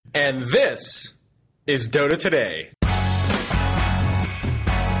And this is Dota Today.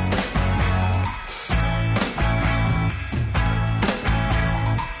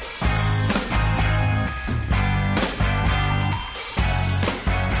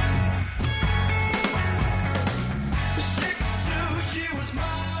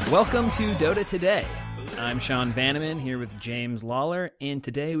 Welcome to Dota Today. I'm Sean Vanneman here with James Lawler, and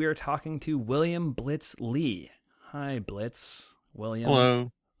today we are talking to William Blitz Lee. Hi, Blitz. William.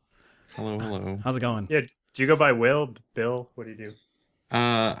 Hello. Hello. How's it going? Yeah, do you go by Will, Bill? What do you do?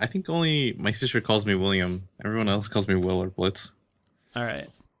 I think only my sister calls me William. Everyone else calls me Will or Blitz. All right.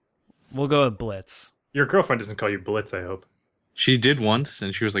 We'll go with Blitz. Your girlfriend doesn't call you Blitz, I hope. She did once,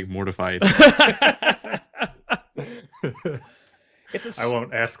 and she was like mortified. I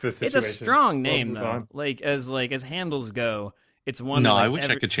won't ask the situation. It's a strong name, We'll though. move on. As handles go, it's one. No, that, I wish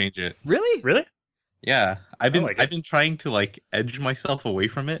I could change it. Really? Really? Yeah, I've been I like it. I've been trying to like edge myself away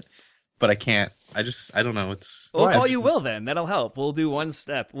from it, but I can't. I don't know. It's We'll Why? call you Will then. That'll help. We'll do one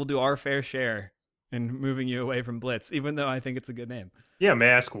step. We'll do our fair share in moving you away from Blitz, even though I think it's a good name. Yeah, may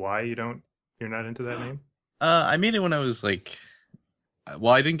I ask why you're not into that name? I made it when I was like,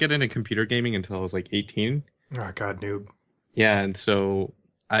 well, I didn't get into computer gaming until I was like 18. Oh god, noob. Yeah, and so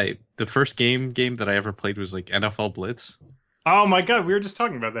the first game that I ever played was like NFL Blitz. Oh my god, we were just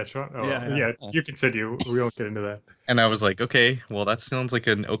talking about that, Sean. Oh, Yeah. yeah, you continue. We won't get into that. And I was like, okay, well, that sounds like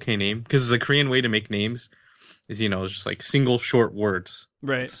an okay name. Because the Korean way to make names is, just like single short words.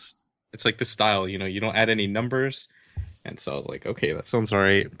 Right. It's like the style, you don't add any numbers. And so I was like, okay, that sounds all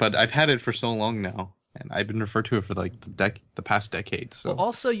right. But I've had it for so long now. And I've been referred to it for like the past decade. So. Well,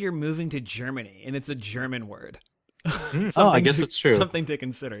 also, you're moving to Germany, and it's a German word. I guess that's true. Something to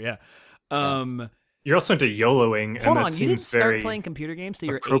consider, yeah. You're also into YOLOing, Hold and on, that you didn't seems start very playing computer games till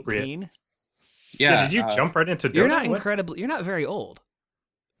you're appropriate. 18? Yeah, did you jump right into Dota? You're not What? You're not very old.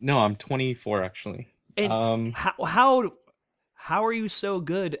 No, I'm 24 actually. And how are you so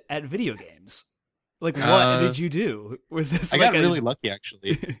good at video games? Like, what did you do? Was this? I like got really lucky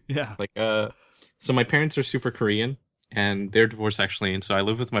actually. Yeah. Like so my parents are super Korean and they're divorced actually, and so I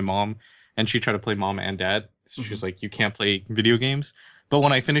live with my mom and she tried to play mom and dad. So she's like, you can't play video games. But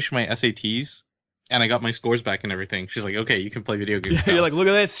when I finished my SATs and I got my scores back and everything, she's like, okay, you can play video games now. You're like, look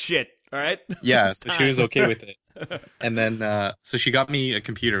at this shit. All right. Yeah, It's so she was time. okay with it. And then so she got me a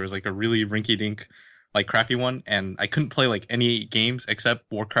computer. It was like a really rinky dink, like crappy one, and I couldn't play like any games except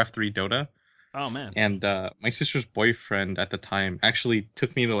Warcraft 3 Dota. Oh man. And my sister's boyfriend at the time actually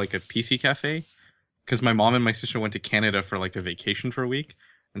took me to like a PC cafe because my mom and my sister went to Canada for like a vacation for a week.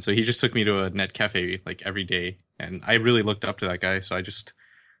 And so he just took me to a net cafe like every day. And I really looked up to that guy. So I just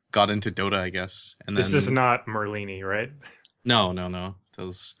got into Dota, I guess. And This then, is not Merlini, right? No. That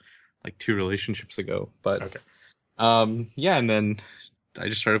was like 2 relationships ago. But Okay. yeah, and then I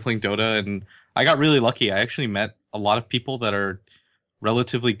just started playing Dota and I got really lucky. I actually met a lot of people that are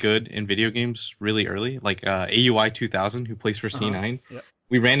relatively good in video games really early, like AUI 2000, who plays for C9. Yep.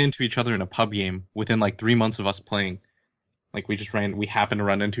 We ran into each other in a pub game within like 3 months of us playing. Like we happened to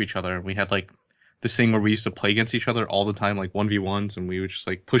run into each other. We had like this thing where we used to play against each other all the time, like 1v1s, and we would just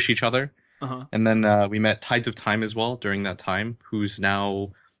like push each other. Uh-huh. And then we met Tides of Time as well during that time, he was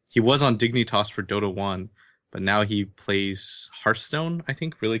on Dignitas for Dota 1, but now he plays Hearthstone, I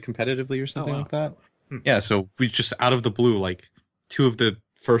think, really competitively or something wow. like that. Yeah, so we just out of the blue, like 2 of the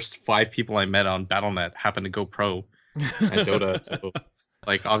first 5 people I met on Battle.net happened to go pro at Dota. So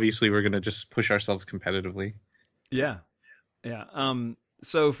like obviously we're gonna just push ourselves competitively. Yeah.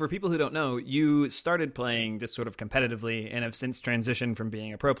 So for people who don't know, you started playing just sort of competitively and have since transitioned from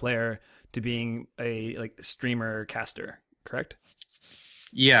being a pro player to being a like streamer caster, correct?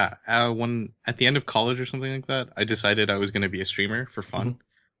 Yeah, when at the end of college or something like that, I decided I was gonna be a streamer for fun.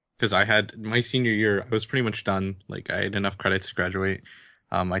 Because I had my senior year, I was pretty much done. Like I had enough credits to graduate.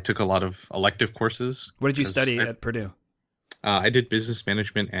 I took a lot of elective courses. What did you study at Purdue? I did business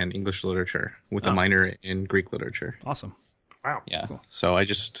management and English literature with a minor in Greek literature. Awesome. Wow. Yeah. Cool. So I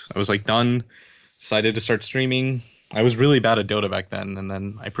was like done, decided to start streaming. I was really bad at Dota back then, and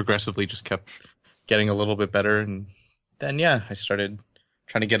then I progressively just kept getting a little bit better. And then I started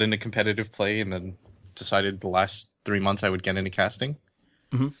trying to get into competitive play, and then decided the last 3 months I would get into casting.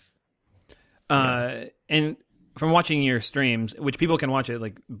 Mm-hmm. And from watching your streams, which people can watch at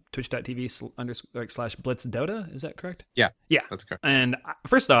like twitch.tv/blitzdota, is that correct? Yeah. That's correct. And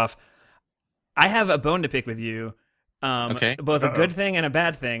first off, I have a bone to pick with you. Okay. Both a good thing and a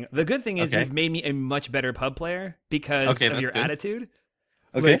bad thing. The good thing is Okay. you've made me a much better pub player because Okay, of that's your good. attitude.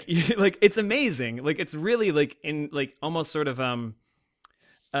 Okay. Like it's amazing. Like it's really like in like almost sort of like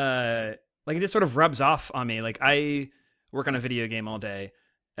it just sort of rubs off on me. Like I work on a video game all day,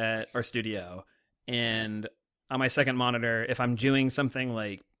 at our studio, and on my second monitor, if I'm doing something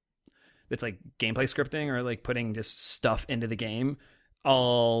like that's like gameplay scripting or like putting just stuff into the game,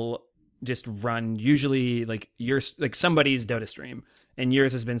 I'll just run usually like somebody's Dota stream, and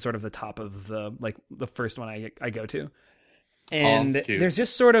yours has been sort of the top of the first one I go to. And there's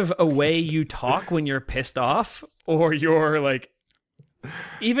just sort of a way you talk when you're pissed off, or you're like,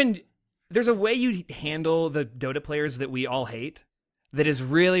 even there's a way you handle the Dota players that we all hate that is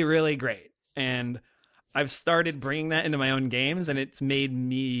really, really great. And I've started bringing that into my own games, and it's made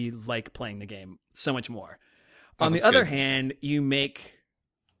me like playing the game so much more. On the other hand, you make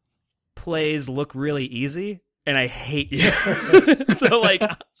plays look really easy, and I hate you. So like,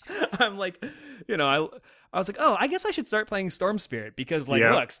 I'm like, I was like, oh, I guess I should start playing Storm Spirit because, like,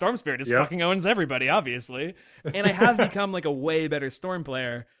 look, Storm Spirit is fucking owns everybody, obviously. And I have become, like, a way better Storm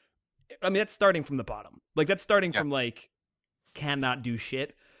player. I mean, that's starting from the bottom. Like, that's starting from, like, cannot do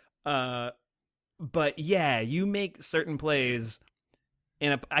shit. But, yeah, you make certain plays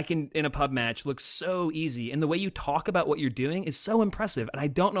in a pub match look so easy. And the way you talk about what you're doing is so impressive. And I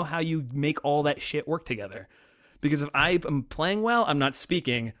don't know how you make all that shit work together. Because if I am playing well, I'm not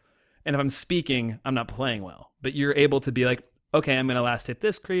speaking. And if I'm speaking, I'm not playing well. But you're able to be like, okay, I'm going to last hit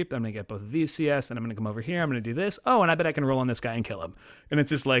this creep. I'm going to get both of these CS, and I'm going to come over here. I'm going to do this. Oh, and I bet I can roll on this guy and kill him. And it's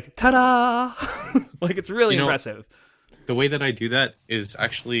just like, ta-da! Like, it's really impressive. The way that I do that is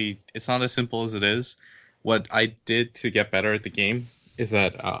actually, it's not as simple as it is. What I did to get better at the game is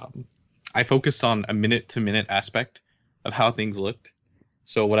that I focused on a minute-to-minute aspect of how things looked.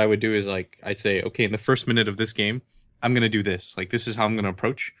 So what I would do is, like, I'd say, okay, in the first minute of this game, I'm going to do this. Like, this is how I'm going to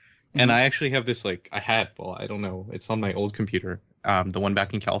approach. And I actually have this, like, I don't know, it's on my old computer, the one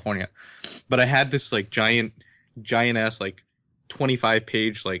back in California. But I had this, like, giant ass, like,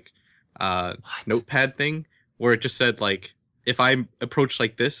 25-page, like, notepad thing where it just said, like, if I approach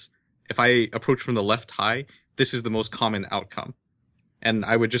like this, if I approach from the left high, this is the most common outcome. And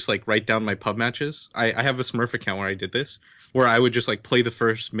I would just, like, write down my pub matches. I have a Smurf account where I did this, where I would just, like, play the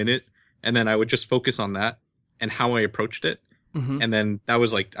first minute, and then I would just focus on that and how I approached it. Mm-hmm. And then that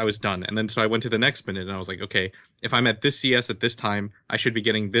was like, I was done. And then so I went to the next minute and I was like, okay, if I'm at this CS at this time, I should be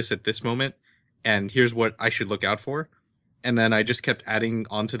getting this at this moment. And here's what I should look out for. And then I just kept adding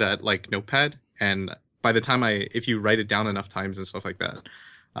onto that, like, notepad. And by the time if you write it down enough times and stuff like that,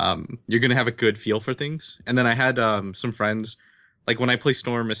 you're going to have a good feel for things. And then I had some friends, like when I play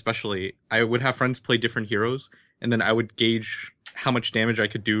Storm especially, I would have friends play different heroes. And then I would gauge how much damage I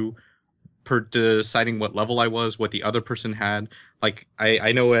could do per deciding what level I was, what the other person had. Like,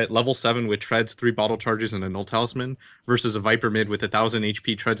 I know at level 7 with treads, 3 bottle charges, and a null talisman, versus a Viper mid with 1,000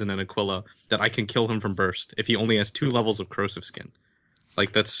 HP treads and an Aquila, that I can kill him from burst if he only has 2 levels of corrosive skin.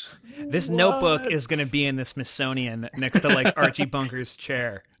 Like, that's... This notebook is going to be in the Smithsonian next to, like, Archie Bunker's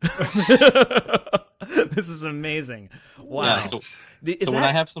chair. This is amazing. Wow. Yeah, so when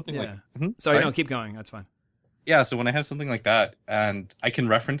I have something like... Sorry, no, keep going. That's fine. Yeah, so when I have something like that, and I can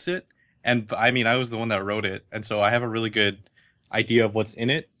reference it, and I mean, I was the one that wrote it, and so I have a really good idea of what's in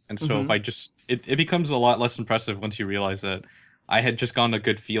it. And so if I just, it becomes a lot less impressive once you realize that I had just gotten a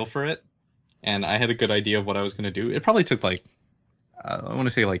good feel for it, and I had a good idea of what I was going to do. It probably took like, I want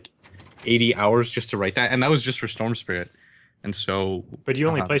to say like 80 hours just to write that, and that was just for Storm Spirit. And so, but you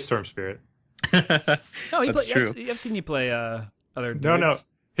only play Storm Spirit. No, that's true. I've seen you play other. No.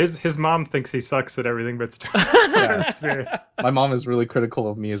 His mom thinks he sucks at everything but Storm Spirit. My mom is really critical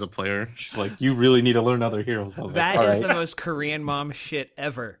of me as a player. She's like, you really need to learn other heroes. I was that like, is the most Korean mom shit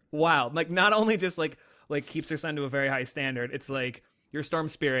ever. Wow. Like, not only just like keeps her son to a very high standard, it's like, your Storm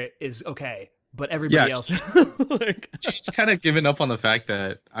Spirit is okay, but everybody else... She's kind of given up on the fact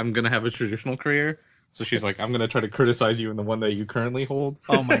that I'm going to have a traditional career. So she's like, I'm going to try to criticize you in the one that you currently hold.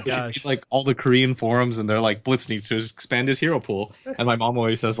 Oh my gosh. It's like all the Korean forums, and they're like, Blitz needs to expand his hero pool. And my mom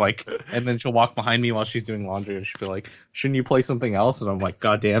always says, like, and then she'll walk behind me while she's doing laundry, and she'll be like, shouldn't you play something else? And I'm like,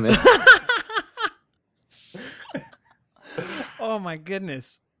 God damn it. Oh my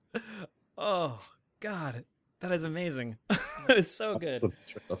goodness. Oh, God. That is amazing. That is so good.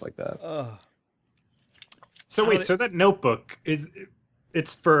 For stuff like that. Oh. So wait, so that notebook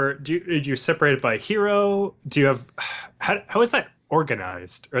it's for, do you separate it by hero? Do you have, how is that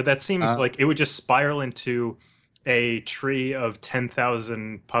organized? Or that seems like it would just spiral into a tree of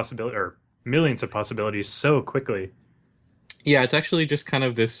 10,000 possibilities or millions of possibilities so quickly. Yeah, it's actually just kind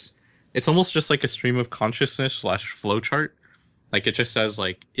of this, it's almost just like a stream of consciousness / flowchart. Like, it just says,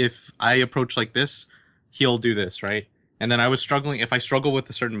 like, if I approach like this, he'll do this, right? And then if I struggle with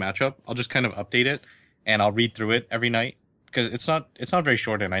a certain matchup, I'll just kind of update it, and I'll read through it every night. Because it's not very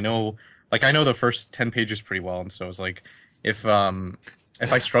short, and I know the first 10 pages pretty well, and so it's like, if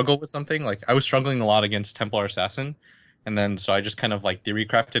if I struggle with something, like I was struggling a lot against Templar Assassin, and then so I just kind of like theory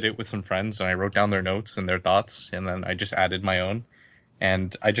crafted it with some friends, and I wrote down their notes and their thoughts, and then I just added my own,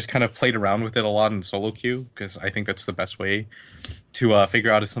 and I just kind of played around with it a lot in solo queue because I think that's the best way to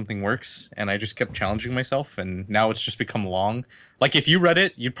figure out if something works. And I just kept challenging myself, and now it's just become long. Like if you read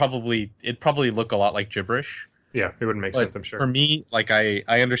it, it'd probably look a lot like gibberish. Yeah, it wouldn't make sense, I'm sure. For me, like I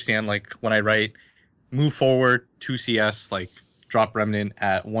understand, like when I write move forward 2 CS, like drop remnant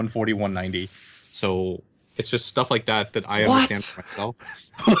at 140, 190. So it's just stuff like that I understand for myself.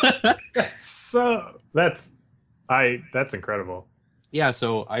 So that's incredible. Yeah,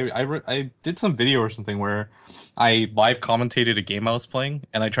 so I did some video or something where I live commentated a game I was playing,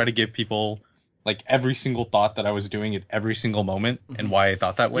 and I try to give people like every single thought that I was doing at every single moment and why I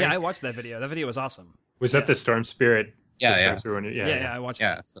thought that way. Yeah, I watched that video. That video was awesome. Was that the Storm Spirit? Yeah. I watched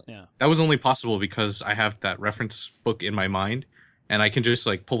that. So yeah. That was only possible because I have that reference book in my mind, and I can just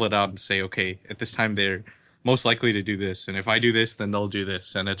like pull it out and say, okay, at this time they're most likely to do this, and if I do this, then they'll do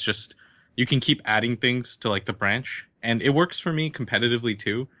this, and it's just you can keep adding things to like the branch, and it works for me competitively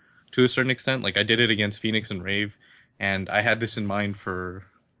too, to a certain extent. Like I did it against Phoenix and Rave, and I had this in mind for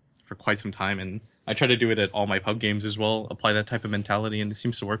quite some time, and I try to do it at all my pub games as well. Apply that type of mentality, and it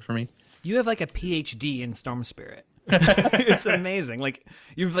seems to work for me. You have like a PhD in Storm Spirit. It's amazing. Like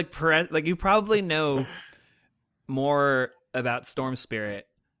you've like you probably know more about Storm Spirit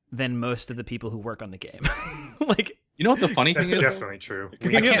than most of the people who work on the game. Like you know what the funny thing is? That's definitely true.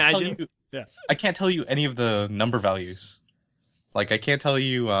 Can you imagine? I can't tell you any of the number values. Like I can't tell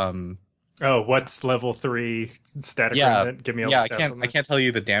you. What's level 3 static? Remnant? Give me all the stats I can't tell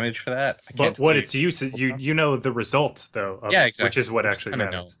you the damage for that. But what its use, you know the result though. Exactly. Which is what actually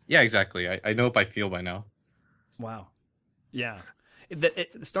matters. Know. Yeah, exactly. I know it by feel by now. Wow. Yeah.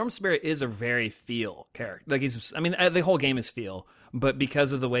 Storm Spirit is a very feel character. Like the whole game is feel, but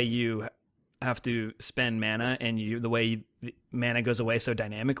because of the way you have to spend mana and the way mana goes away so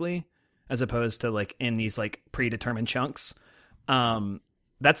dynamically, as opposed to like in these like predetermined chunks,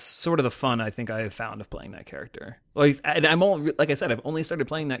 that's sort of the fun I think I have found of playing that character. Like I said, I've only started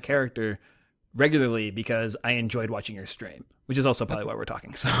playing that character regularly because I enjoyed watching your stream, which is also probably why we're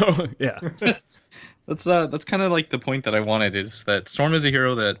talking. So yeah, that's kind of like the point that I wanted, is that Storm is a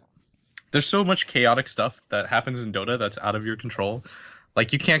hero that there's so much chaotic stuff that happens in Dota that's out of your control.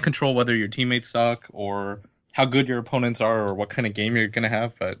 Like you can't control whether your teammates suck or how good your opponents are or what kind of game you're gonna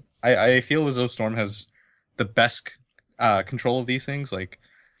have. But I feel as though Storm has the best control of these things. Like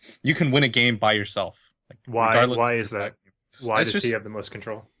you can win a game by yourself. Like, why is that? Why does he have the most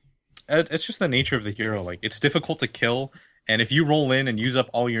control? It's just the nature of the hero. Like it's difficult to kill, and if you roll in and use up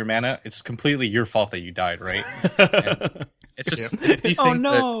all your mana, it's completely your fault that you died, right? It's just it's these things. Oh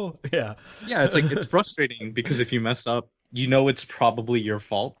no! Yeah. It's like it's frustrating because if you mess up, you know it's probably your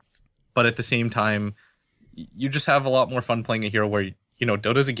fault, but at the same time, you just have a lot more fun playing a hero where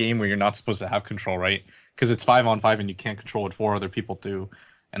Dota's a game where you're not supposed to have control, right? Because it's 5-on-5 and you can't control what 4 other people do.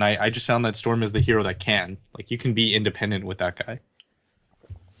 And I just found that Storm is the hero that can. Like, you can be independent with that guy.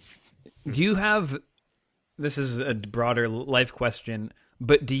 Do you have... This is a broader life question,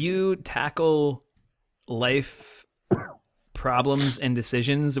 but do you tackle life problems and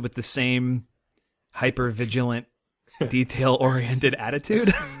decisions with the same hyper-vigilant, detail-oriented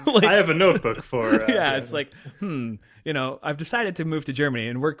attitude? Like, I have a notebook for... it's like, I've decided to move to Germany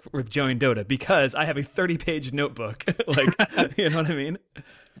and work with Join Dota because I have a 30-page notebook. Like, you know what I mean?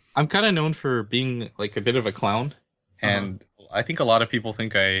 I'm kind of known for being like a bit of a clown, and I think a lot of people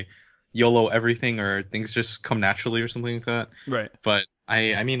think I YOLO everything or things just come naturally or something like that. Right. But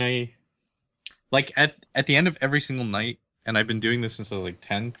I like at the end of every single night, and I've been doing this since I was like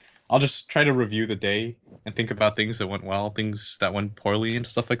 10, I'll just try to review the day and think about things that went well, things that went poorly, and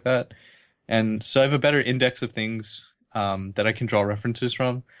stuff like that. And so I have a better index of things that I can draw references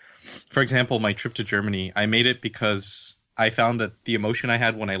from. For example, my trip to Germany, I made it because I found that the emotion I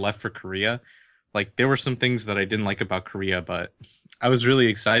had when I left for Korea, like there were some things that I didn't like about Korea, but I was really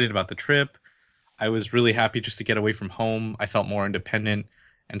excited about the trip. I was really happy just to get away from home. I felt more independent.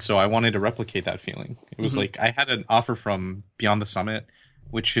 And so I wanted to replicate that feeling. It was like I had an offer from Beyond the Summit,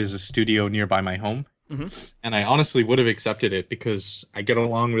 which is a studio nearby my home. And I honestly would have accepted it because I get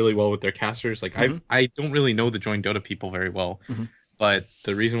along really well with their casters. Like I don't really know the Join Dota people very well, but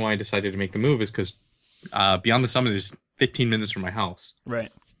the reason why I decided to make the move is because Beyond the Summit is 15 minutes from my house.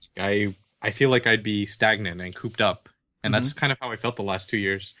 Right. I feel like I'd be stagnant and cooped up, and that's kind of how I felt the last 2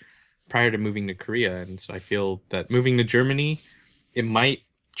 years prior to moving to Korea. And so I feel that moving to Germany, it might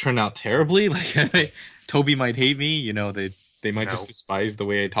turn out terribly. Like Toby might hate me. They might just despise the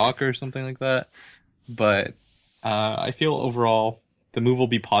way I talk or something like that. But I feel overall the move will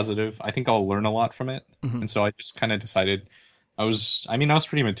be positive. I think I'll learn a lot from it. Mhm. And so I just kind of decided I was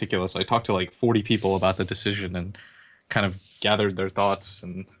pretty meticulous. I talked to like 40 people about the decision and kind of gathered their thoughts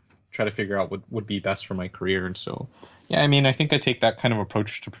and try to figure out what would be best for my career. And so, yeah, I mean, I think I take that kind of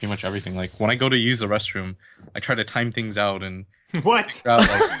approach to pretty much everything. Like when I go to use the restroom, I try to time things out and What? figure out,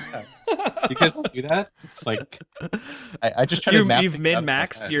 like, yeah. Do you guys do that? It's like I just try to map You've things out in my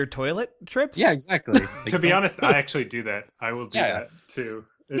min-maxed head. your toilet trips? Yeah, exactly. Like, To be honest, I actually do that. I will do Yeah. that too.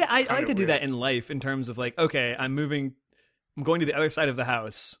 Yeah, I It's like kinda to do weird. that in life in terms of like, okay, I'm going to the other side of the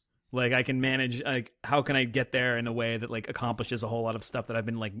house. Like I can manage, like, how can I get there in a way that like accomplishes a whole lot of stuff that I've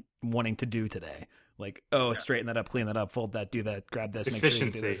been like wanting to do today? Like, straighten that up, clean that up, fold that, do that, grab this, make sure you do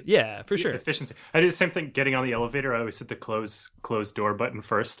Efficiency. this. Yeah, for sure. Efficiency. I do the same thing getting on the elevator. I always hit the close door button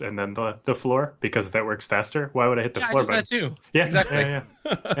first and then the floor because that works faster. Why would I hit the yeah, I floor do button? that too. Yeah, exactly.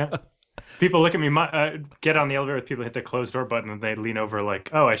 Yeah. People look at me, get on the elevator with people hit the close door button and they lean over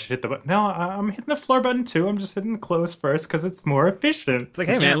like, oh, I should hit the button. No, I'm hitting the floor button too. I'm just hitting the close first because it's more efficient. It's like,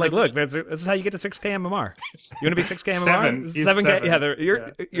 hey Yeah, man, like, but- look, this is how you get to 6K MMR. You want to be 6K MMR? Seven. He's 7K. seven. Yeah,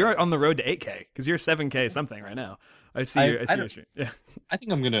 Yeah. you're on the road to 8K because you're 7K something right now. I see I your don't- stream. Yeah. I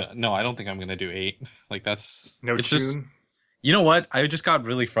think I'm gonna. No, I don't think I'm gonna do 8. Like that's No it's tune. just- you know what? I just got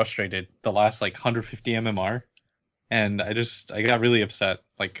really frustrated the last like 150 MMR, and I got really upset.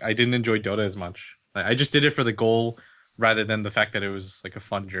 Like I didn't enjoy Dota as much. I just did it for the goal rather than the fact that it was like a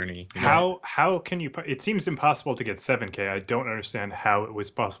fun journey. you know? How can you? It seems impossible to get 7K. I don't understand how it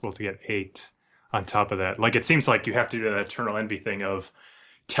was possible to get 8 on top of that. Like it seems like you have to do that eternal envy thing of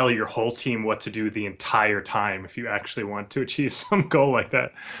tell your whole team what to do the entire time if you actually want to achieve some goal like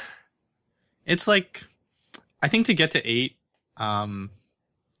that. It's like I think to get to 8,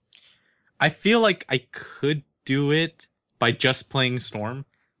 I feel like I could do it by just playing Storm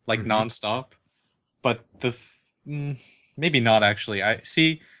like Mhm. nonstop, but maybe not actually. I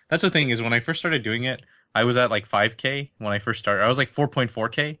see. That's the thing is when I first started doing it, I was at like 5K when I first started. I was like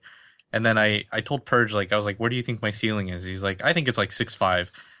 4.4K, and then I told Purge like I was like, where do you think my ceiling is? He's like, I think it's like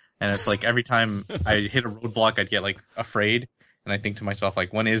 6.5, and it's like every time I hit a roadblock, I'd get like afraid, and I think to myself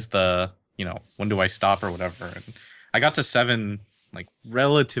like, when is the when do I stop or whatever? And I got to 7 like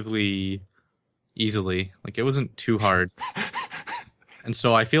relatively easily. Like it wasn't too hard. And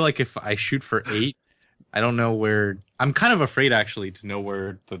so I feel like if I shoot for 8, I don't know where. I'm kind of afraid actually to know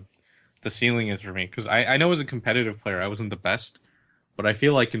where the ceiling is for me because I know as a competitive player I wasn't the best, but I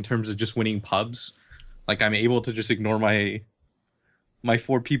feel like in terms of just winning pubs, like I'm able to just ignore my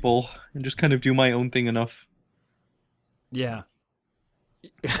 4 people and just kind of do my own thing enough. Yeah.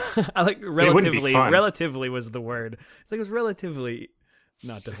 I like wouldn't be relatively. fun. Relatively was the word. It's like it was relatively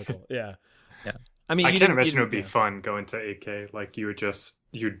not difficult. Yeah. Yeah. I mean, I you can't didn't- imagine you it would be didn't- fun going to 8K. Like you just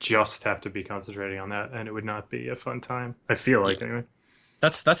have to be concentrating on that, and it would not be a fun time. I feel like anyway.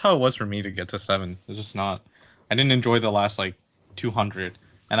 That's how it was for me to get to 7. It's just not. I didn't enjoy the last like 200,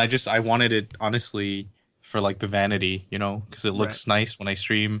 and I wanted it honestly for like the vanity, because it looks nice when I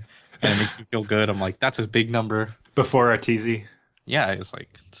stream and it makes me feel good. I'm like, that's a big number. Before RTZ. Yeah, it's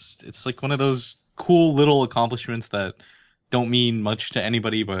like one of those cool little accomplishments that don't mean much to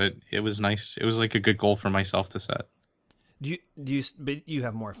anybody, but it was nice. It was like a good goal for myself to set. But you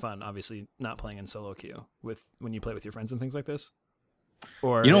have more fun, obviously, not playing in solo queue when you play with your friends and things like this.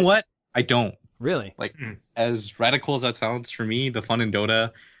 Or You know what? I don't. Really? Like, as radical as that sounds, for me, the fun in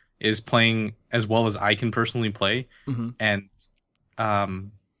Dota is playing as well as I can personally play. Mm-hmm. And,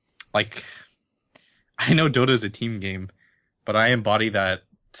 like, I know Dota is a team game, but I embody that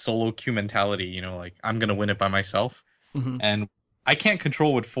solo queue mentality, like, I'm going to win it by myself. Mm-hmm. And I can't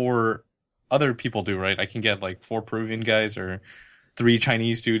control what 4 other people do, right? I can get, like, 4 Peruvian guys or 3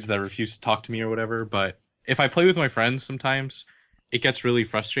 Chinese dudes that refuse to talk to me or whatever. But if I play with my friends sometimes, it gets really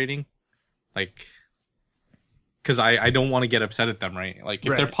frustrating. Like, because I don't want to get upset at them, right? Like,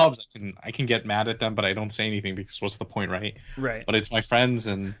 if they're Right. pubs, I can get mad at them, but I don't say anything because what's the point, right? Right. But it's my friends,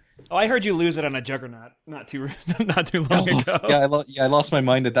 and Oh, I heard you lose it on a Juggernaut not too long ago. I lost my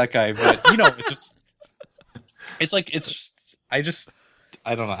mind at that guy. But it's just,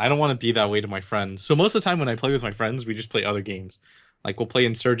 I don't know. I don't want to be that way to my friends. So most of the time when I play with my friends, we just play other games. Like we'll play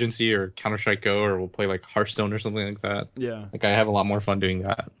Insurgency or Counter-Strike Go, or we'll play like Hearthstone or something like that. Yeah. Like I have a lot more fun doing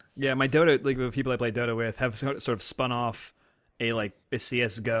that. Yeah, my Dota, like the people I play Dota with, have sort of spun off a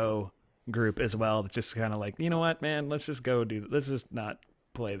CS:GO group as well. That's just kind of like, you know what, man, let's just not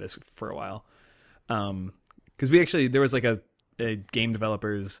play this for a while. Because there was like a game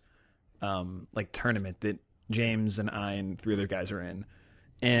developers like tournament that James and I and 3 other guys were in.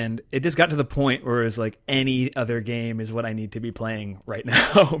 And it just got to the point where it was like any other game is what I need to be playing right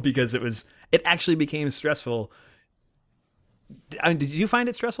now because it actually became stressful Did you find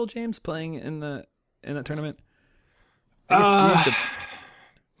it stressful, James, playing in that tournament?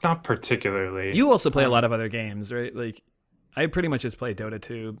 Not particularly. You also play a lot of other games, right? Like, I pretty much just play Dota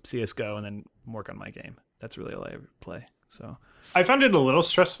 2, CS:GO, and then work on my game. That's really all I ever play. So I found it a little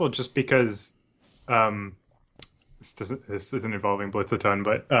stressful just because this isn't involving Blitz a ton,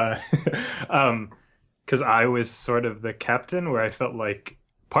 but because I was sort of the captain, where I felt like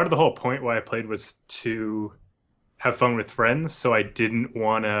part of the whole point why I played was to have fun with friends. So I didn't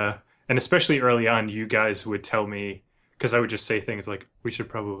want to, and especially early on, you guys would tell me, because I would just say things like, we should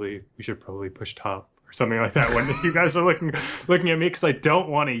probably push top or something like that when you guys are looking at me, because I don't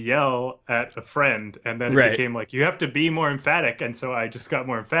want to yell at a friend. And then it became like, you have to be more emphatic. And so I just got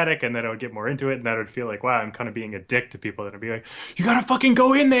more emphatic, and then I would get more into it, and that would feel like, wow, I'm kind of being a dick to people. And I'd be like, you gotta fucking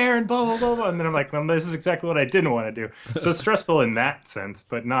go in there and blah, blah, blah, blah. And then I'm like, well, this is exactly what I didn't want to do. So it's stressful in that sense,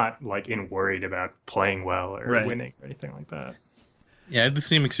 but not like in worried about playing well or winning or anything like that. Yeah, I had the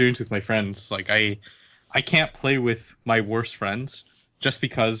same experience with my friends. Like, I can't play with my worst friends just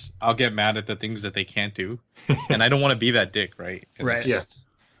because I'll get mad at the things that they can't do, and I don't want to be that dick, right? Right. Yeah.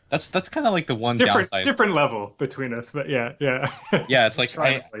 That's kind of like the one downside. Different level between us, but yeah. Yeah, it's like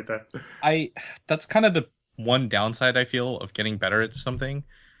I that's kind of the one downside I feel of getting better at something,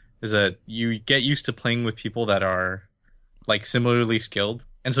 is that you get used to playing with people that are like similarly skilled,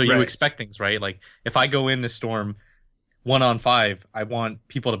 and so you expect things, right? Like, if I go in the Storm 1-on-5, I want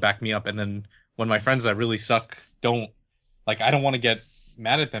people to back me up, and then when my friends that really suck don't, like, I don't want to get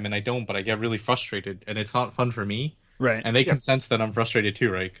mad at them, and I don't, but I get really frustrated, and it's not fun for me. Right. And they can sense that I'm frustrated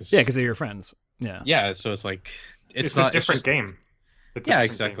too, right? Because they're your friends. Yeah. Yeah, so it's like, it's not a different game. Yeah,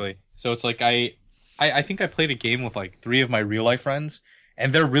 exactly. So it's like, I think I played a game with like 3 of my real life friends,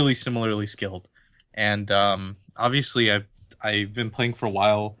 and they're really similarly skilled. And obviously I've been playing for a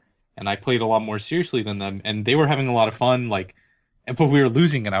while, and I played a lot more seriously than them, and they were having a lot of fun, like, but we were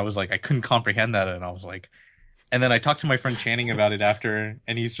losing, and I was like, I couldn't comprehend that, and I was like, and then I talked to my friend Channing about it after,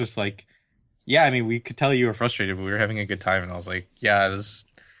 and he's just like, yeah, I mean, we could tell you were frustrated, but we were having a good time. And I was like, yeah,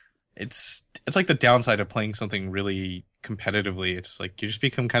 it's like the downside of playing something really competitively. It's like, you just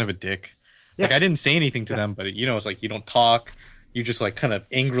become kind of a dick. Yeah. Like, I didn't say anything to them, but it's like, you don't talk, you just like kind of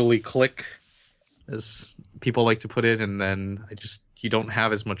angrily click, as people like to put it, and then you don't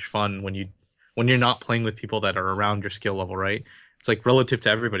have as much fun when you're not playing with people that are around your skill level, right? It's like relative to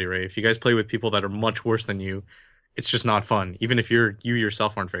everybody, right? If you guys play with people that are much worse than you, it's just not fun, even if you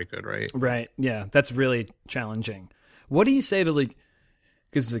yourself aren't very good, right? Right. Yeah, that's really challenging. What do you say to, like,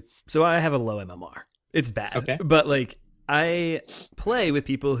 because so I have a low MMR. It's bad. Okay. But like, I play with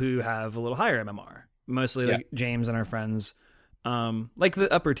people who have a little higher MMR. Mostly like James and our friends. Like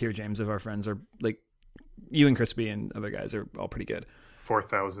the upper tier James of our friends are like you and Crispy and other guys are all pretty good.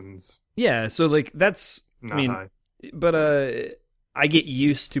 4,000s. Yeah. So like that's not high. But I get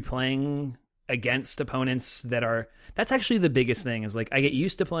used to playing against opponents that's actually the biggest thing, is like I get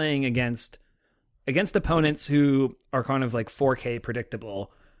used to playing against opponents who are kind of like 4K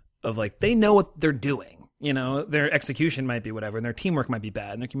predictable, of like they know what they're doing, their execution might be whatever, and their teamwork might be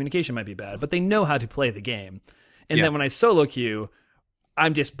bad and their communication might be bad, but they know how to play the game. And then when I solo queue,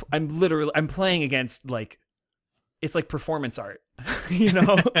 I'm playing against, like, it's like performance art,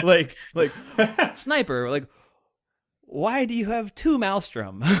 like Sniper, like, why do you have 2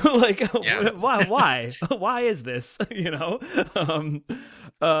 Maelstrom? Like, why is this?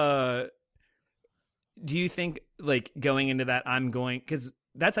 Do you think, like, going into that, because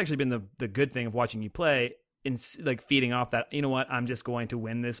that's actually been the good thing of watching you play, in like feeding off that, I'm just going to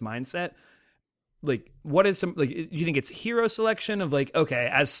win this mindset. Like, what is do you think it's hero selection of like, okay,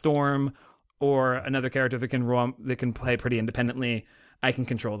 as Storm or another character that can play pretty independently, I can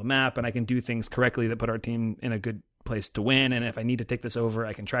control the map and I can do things correctly that put our team in a good place to win, and if I need to take this over,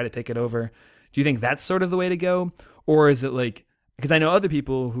 I can try to take it over. Do you think that's sort of the way to go? Or is it like, because I know other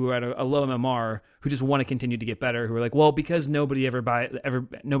people who are at a low MMR who just want to continue to get better, who are like, well, because nobody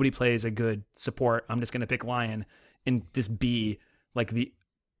nobody plays a good support, I'm just going to pick Lion and just be like the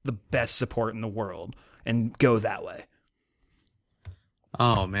best support in the world and go that way.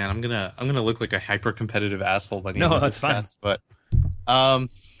 Oh man, I'm gonna look like a hyper competitive asshole by the end of this test, but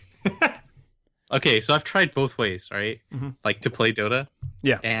okay, so I've tried both ways, right? Mm-hmm. Like to play Dota.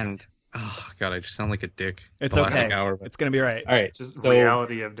 Yeah. And oh god, I just sound like a dick. It's okay. It's gonna be right. All right. It's just the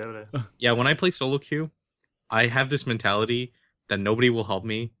reality of Dota. Yeah, when I play solo queue, I have this mentality that nobody will help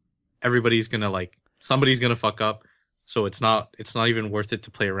me. Everybody's gonna somebody's gonna fuck up. So it's not even worth it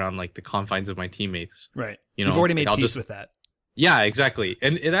to play around like the confines of my teammates. Right. You've already made peace with that. Yeah, exactly.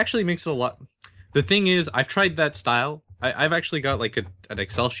 And it actually makes it a lot. The thing is, I've tried that style. I've actually got like an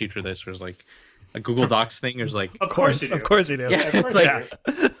Excel sheet for this, where it's like, a Google Docs thing. There's like, Of course you do. Of course you do. yeah, of it's course like,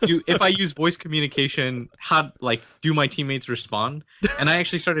 if I use voice communication, how like do my teammates respond? And I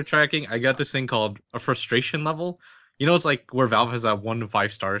actually started tracking. I got this thing called a frustration level. You know, it's like where Valve has that 1 to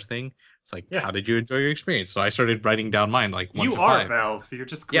 5 stars thing. It's like, how did you enjoy your experience? So I started writing down mine, like 1 You to are 5. Valve. You're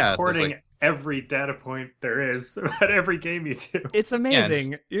just Yeah, so it's recording like- every data point there is about every game you do. It's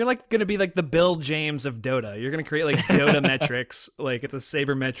amazing. You're like going to be like the Bill James of Dota. You're going to create like Dota metrics, like it's a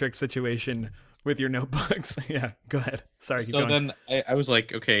sabermetric situation with your notebooks. Yeah, go ahead. Sorry. Keep So going. then I was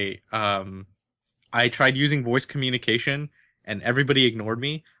like, okay, I tried using voice communication and everybody ignored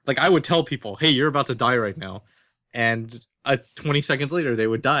me. Like I would tell people, hey, you're about to die right now. And 20 seconds later they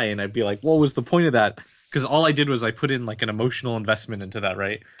would die. And I'd be like, what was the point of that? Because all I did was I put in like an emotional investment into that,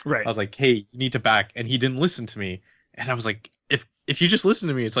 right? Right. I was like, hey, you need to back. And he didn't listen to me. And I was like, if you just listen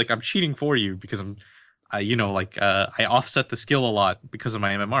to me, it's like I'm cheating for you because I offset the skill a lot because of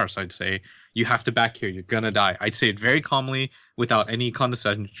my MMR. So I'd say, you have to back here. You're going to die. I'd say it very calmly without any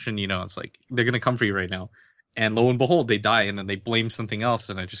condescension. You know, it's like, they're going to come for you right now. And lo and behold, they die. And then they blame something else.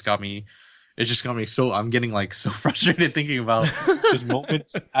 And it just got me so, I'm getting like so frustrated thinking about just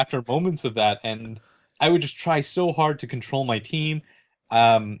moments after moments of that. And I would just try so hard to control my team.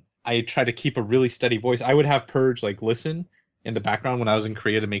 I try to keep a really steady voice. I would have Purge like listen in the background when I was in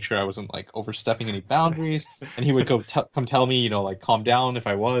Korea to make sure I wasn't like overstepping any boundaries. And he would come tell me, like calm down if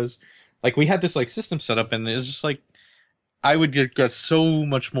I was. Like we had this like system set up, and it's just like I would get so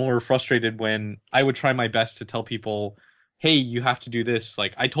much more frustrated when I would try my best to tell people, hey, you have to do this.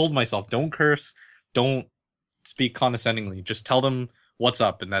 Like I told myself, don't curse, don't speak condescendingly, just tell them what's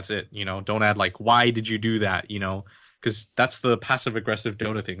up and that's it. You know, don't add like, why did you do that? You know, because that's the passive aggressive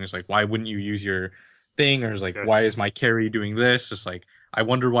Dota thing. It's like, why wouldn't you use your thing? Or it's like, why is my carry doing this? It's like, I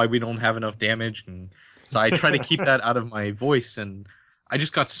wonder why we don't have enough damage. And so I try to keep that out of my voice. And I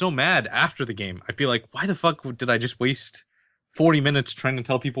just got so mad after the game. I'd be like, why the fuck did I just waste 40 minutes trying to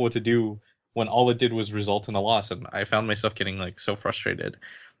tell people what to do when all it did was result in a loss? And I found myself getting like so frustrated.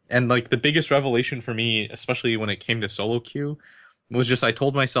 And like the biggest revelation for me, especially when it came to solo queue, was just I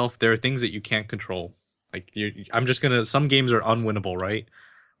told myself there are things that you can't control. Like some games are unwinnable, right?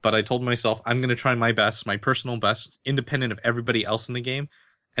 But I told myself I'm gonna try my best, my personal best, independent of everybody else in the game,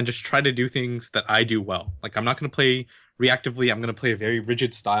 and just try to do things that I do well. Like I'm not gonna play reactively. I'm gonna play a very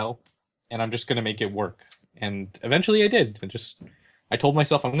rigid style, and I'm just gonna make it work. And eventually I did. I told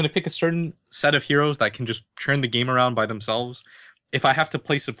myself I'm gonna pick a certain set of heroes that can just turn the game around by themselves. If I have to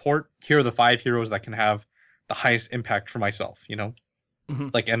play support, here are the 5 heroes that can have the highest impact for myself, you know? Mm-hmm.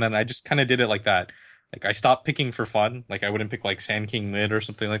 Like, and then I just kind of did it like that. Like I stopped picking for fun. Like I wouldn't pick like Sand King mid or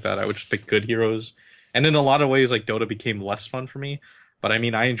something like that. I would just pick good heroes. And in a lot of ways, like Dota became less fun for me. But I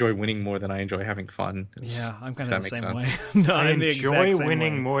mean, I enjoy winning more than I enjoy having fun. Yeah, I'm kind of the same sense. way. No, I I'm the enjoy exact same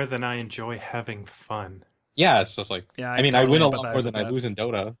winning way. more than I enjoy having fun. Yeah, it's just like, Yeah, I mean, I win a lot empathize more with than I that. lose in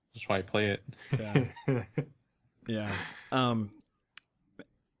Dota. That's why I play it. Yeah. Yeah.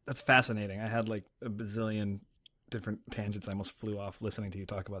 That's fascinating. I had like a bazillion different tangents. I almost flew off listening to you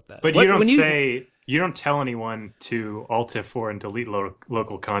talk about that. But What- you don't when you don't tell anyone to alt F4 and delete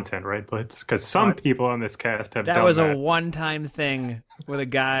local content, right, Blitz? Because some people on this cast have that done was that. a one-time thing with a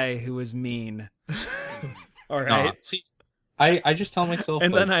guy who was mean. All right. No, see, I just tell myself,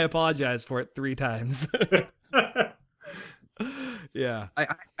 And like, then I apologized for it 3 times. Yeah.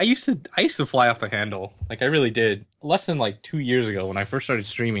 I used to fly off the handle. Like I really did. Less than like 2 years ago when I first started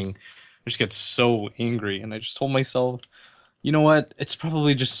streaming, I just get so angry, and I just told myself, you know what? It's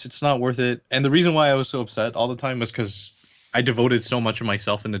probably just it's not worth it. And the reason why I was so upset all the time was because I devoted so much of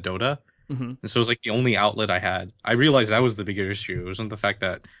myself into Dota, Mm-hmm. and so it was like the only outlet I had. I realized that was the bigger issue. It wasn't the fact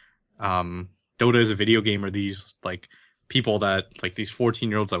that Dota is a video game or these like people that like these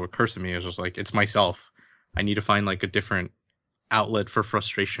 14-year-olds that were cursing me. It was just like it's myself. I need to find like a different outlet for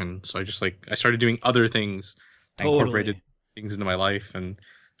frustration. So I started doing other things. I incorporated things into my life, and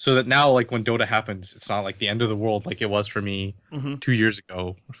so that now like when Dota happens, it's not like the end of the world like it was for me 2 years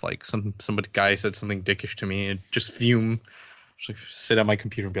ago. If like some guy said something dickish to me and just fume, just like sit at my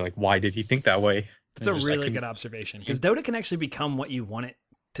computer and be like, why did he think that way? That's And a just, really good observation, because Dota can actually become what you want it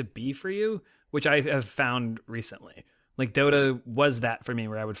to be for you, which I have found recently. Like Dota was that for me,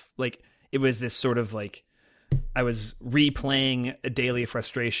 where I would like it was this sort of like I was replaying a daily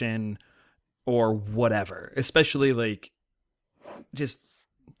frustration or whatever, especially like just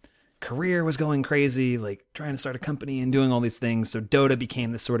career was going crazy, like trying to start a company and doing all these things. So Dota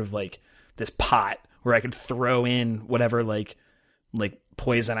became this sort of like this pot where I could throw in whatever like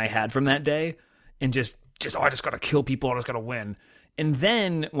poison I had from that day and just I just gotta kill people, I just gotta win. And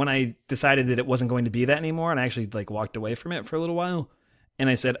then when I decided that it wasn't going to be that anymore, and I actually like walked away from it for a little while, and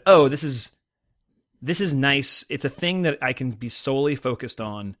I said, oh, this is this is nice. It's a thing that I can be solely focused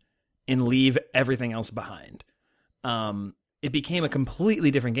on and leave everything else behind. It became a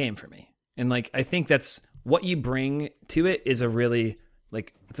completely different game for me. And like, I think that's what you bring to it is a really,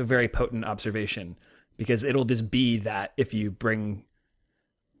 like, it's a very potent observation, because it'll just be that if you bring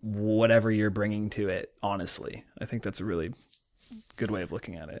whatever you're bringing to it, honestly. I think that's a really good way of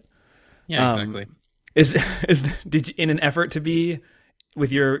looking at it. Yeah, exactly. Did you, in an effort to be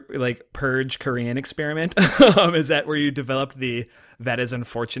with your like Purge Korean experiment, is that where you developed the "that is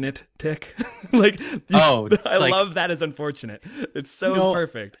unfortunate" tick? Like, I love "that is unfortunate." It's so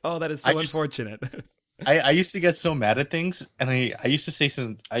perfect. Oh, that is so unfortunate. I used to get so mad at things, and I used to say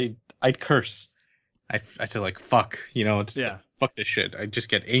I'd curse. I'd say like fuck, fuck this shit. I just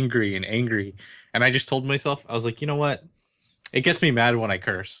get angry, and I just told myself, I was like, you know what? It gets me mad when I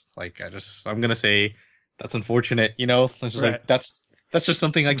curse. Like I'm gonna say that's unfortunate. It's just like that's just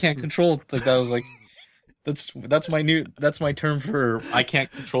something I can't control. Like that was like that's my term for I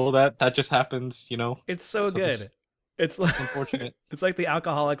can't control that. That just happens. It's so good. It's like unfortunate. It's like the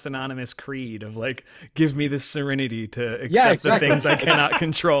Alcoholics Anonymous creed of like, give me the serenity to accept the things I cannot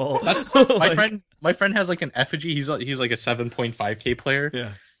control. That's, my friend has like an effigy. He's like a 7.5K player.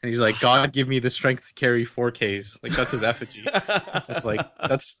 Yeah. And he's like, God, give me the strength to carry 4Ks. Like that's his effigy. It's like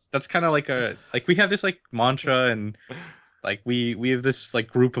that's kind of like we have this like mantra, and like we have this like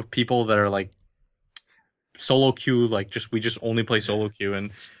group of people that are like solo queue. Like we just only play solo queue,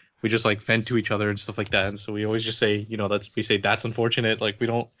 and we just like vent to each other and stuff like that. And so we always just say, we say that's unfortunate. Like we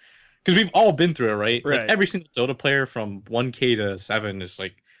don't, because we've all been through it, right? Like every single Dota player from 1K to 7 is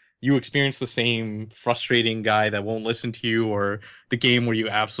like, you experience the same frustrating guy that won't listen to you, or the game where you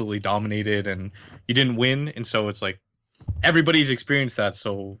absolutely dominated and you didn't win. And so it's like, everybody's experienced that.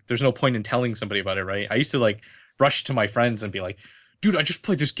 So there's no point in telling somebody about it, right? I used to like rush to my friends and be like, dude, I just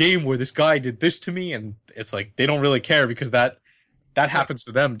played this game where this guy did this to me. And it's like, they don't really care, because that happens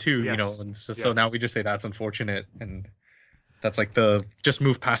to them too, and so now we just say that's unfortunate, and that's like the just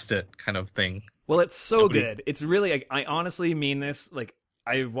move past it kind of thing. Well, it's so good. It's really, I honestly mean this. Like,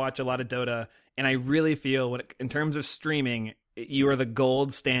 I watch a lot of Dota, and I really feel in terms of streaming, you are the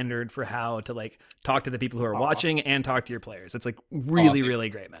gold standard for how to like talk to the people who are watching and talk to your players. It's like really, really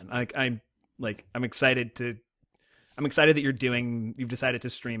great, man. I'm excited that you've decided to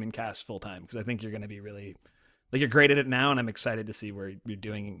stream and cast full time, because I think you're going to be really, like, you're great at it now, and I'm excited to see what you're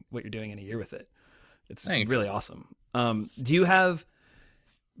doing in a year with it. It's really awesome. Do you have,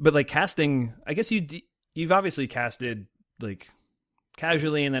 but like casting, I guess you've obviously casted like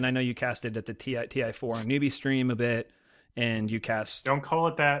casually, and then I know you casted at the TI4 newbie stream a bit, and you cast. Don't call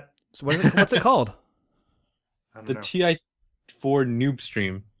it that. So what's it called? The TI4 noob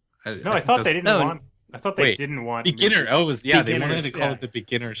stream. I thought they didn't want. I thought they didn't want beginner. They wanted to call it the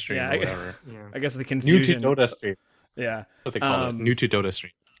beginner stream or whatever. I guess the confusion. New to Dota stream. Yeah, what they call it. New to Dota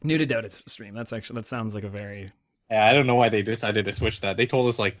stream. New to Dota stream. That sounds like a very. Yeah, I don't know why they decided to switch that. They told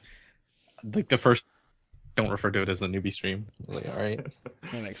us like the first. Don't refer to it as the newbie stream. Like, all right,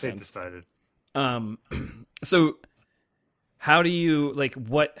 that makes they sense. Decided. So, how do you like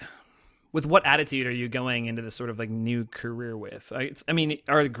what? With what attitude are you going into this sort of like new career with?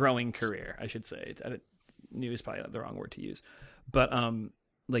 Or growing career, I should say. New is probably the wrong word to use. But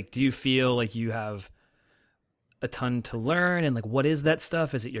like, do you feel like you have a ton to learn? And like, what is that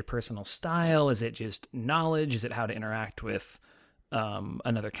stuff? Is it your personal style? Is it just knowledge? Is it how to interact with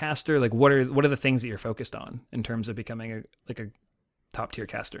another caster? Like, what are the things that you're focused on in terms of becoming a top tier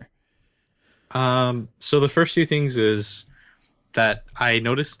caster? So the first few things is that I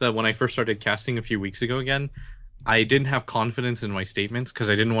noticed that when I first started casting a few weeks ago again, I didn't have confidence in my statements because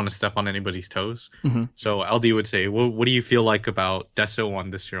I didn't want to step on anybody's toes. Mm-hmm. So LD would say, well, what do you feel like about Deso on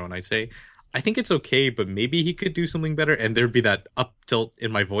this hero? And I'd say, I think it's okay, but maybe he could do something better. And there'd be that up tilt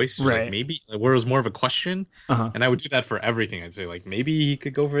in my voice. Right. Like maybe, where it was more of a question. Uh-huh. And I would do that for everything. I'd say, like, maybe he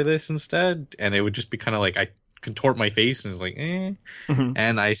could go for this instead. And it would just be kind of like, I contort my face and it's like, eh. Mm-hmm.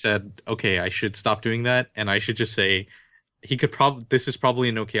 And I said, okay, I should stop doing that. And I should just say, he could this is probably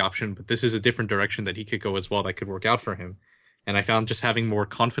an okay option, but this is a different direction that he could go as well that could work out for him. And I found just having more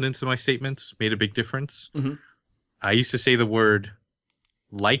confidence in my statements made a big difference. Mm-hmm. I used to say the word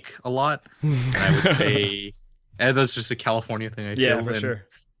like a lot. And I would say, that's just a California thing. I feel. Yeah, for sure.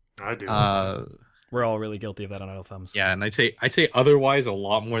 I do. We're all really guilty of that on Idle Thumbs. Yeah, and I'd say otherwise a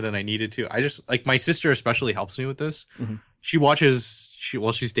lot more than I needed to. I just, like, my sister especially helps me with this. Mm-hmm.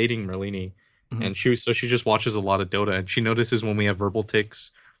 She's dating Merlini. Mm-hmm. And she just watches a lot of Dota, and she notices when we have verbal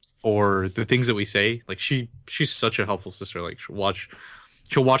tics or the things that we say. Like she's such a helpful sister. Like she'll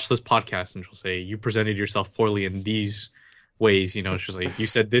watch this podcast and she'll say, you presented yourself poorly in these ways. She's like, you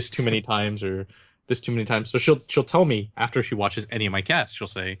said this too many times, or this too many times. So she'll tell me after she watches any of my casts. She'll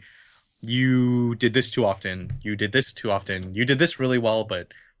say, "You did this too often. You did this too often. You did this really well,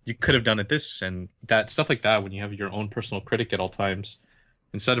 but you could have done it this and that." Stuff like that. When you have your own personal critic at all times,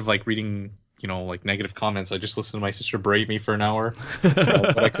 instead of like reading, like negative comments, I just listen to my sister berate me for an hour.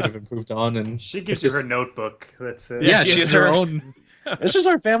 What I could have improved on, and she gives you her notebook. That's it. Yeah, she has her own. It's just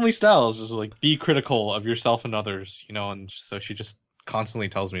our family style. It's just like be critical of yourself and others, and so she just constantly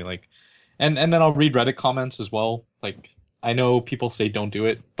tells me like, and then I'll read Reddit comments as well. Like I know people say don't do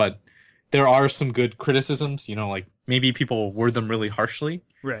it, but there are some good criticisms. Like maybe people word them really harshly,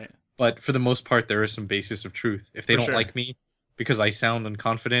 right? But for the most part, there is some basis of truth. If they don't like me because I sound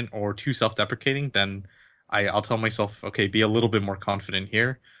unconfident or too self-deprecating, then I'll tell myself, okay, be a little bit more confident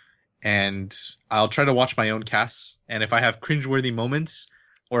here. And I'll try to watch my own casts. And if I have cringeworthy moments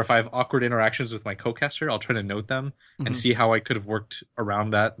or if I have awkward interactions with my co-caster, I'll try to note them and see how I could have worked around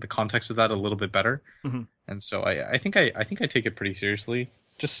that, the context of that a little bit better. And so I think I take it pretty seriously.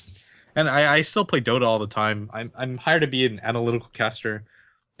 And I still play Dota all the time. I'm hired to be an analytical caster.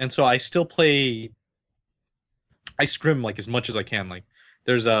 And so I still I scrim like as much as I can. Like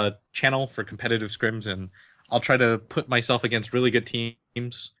there's a channel for competitive scrims, and I'll try to put myself against really good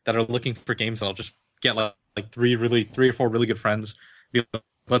teams that are looking for games, and I'll just get like three or four really good friends. Be like,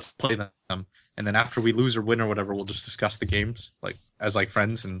 let's play them, and then after we lose or win or whatever, we'll just discuss the games like as like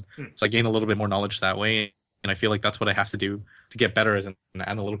friends, and so I gain a little bit more knowledge that way. And I feel like that's what I have to do to get better as an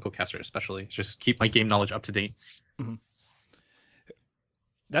analytical caster, especially just keep my game knowledge up to date.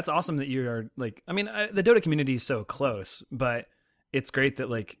 That's awesome that you are like. I mean, the Dota community is so close, but it's great that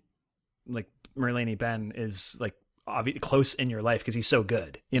like Merlani Ben is like close in your life because he's so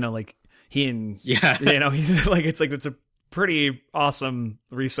good. Like he and he's like it's a pretty awesome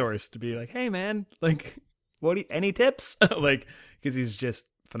resource to be like, hey man, like any tips? Like because he's just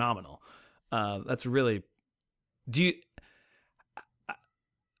phenomenal. That's really. Do you?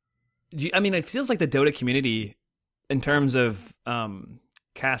 I mean, it feels like the Dota community, in terms of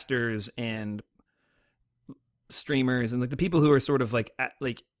casters and streamers and like the people who are sort of like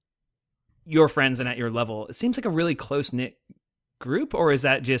your friends and at your level, it seems like a really close knit group. Or is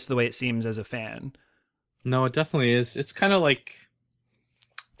that just the way it seems as a fan? No, it definitely is. It's kind of like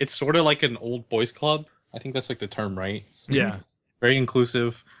it's sort of like an old boys club. I think that's like the term, right? So yeah, very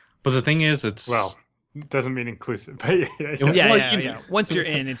inclusive. But the thing is, it doesn't mean inclusive, but yeah. Once you're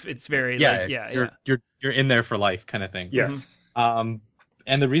in, it's very you're in there for life kind of thing. Yes.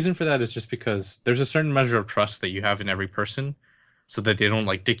 And the reason for that is just because there's a certain measure of trust that you have in every person, so that they don't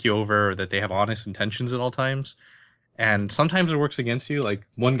like dick you over, or that they have honest intentions at all times. And sometimes it works against you. Like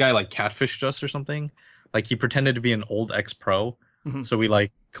one guy like catfished us or something. Like he pretended to be an old ex-pro, so we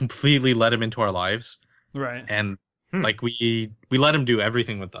like completely let him into our lives, right? And like we let him do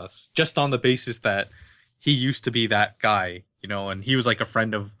everything with us just on the basis that he used to be that guy, and he was like a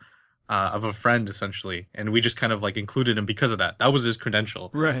friend of a friend essentially, and we just kind of like included him because of that. That was his credential.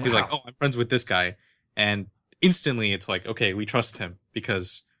 Right. He's like, oh, I'm friends with this guy, and instantly it's like, okay, we trust him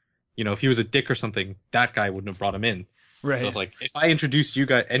because, if he was a dick or something, that guy wouldn't have brought him in. Right. So it's like if I introduced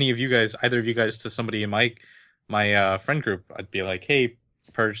either of you guys, to somebody in my friend group, I'd be like, hey,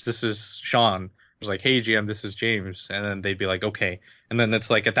 Purge, this is Sean. I was like, hey, GM, this is James, and then they'd be like, okay, and then it's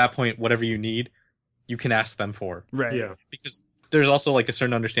like at that point, whatever you need, you can ask them for. Right. Yeah. Because there's also like a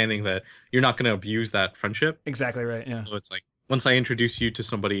certain understanding that you're not going to abuse that friendship. Exactly right. Yeah. So it's like once I introduce you to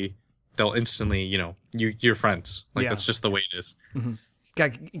somebody, they'll instantly, you're friends. Like that's just the way it is.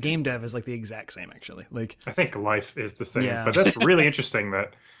 God, game dev is like the exact same actually. Like I think life is the same, but that's really interesting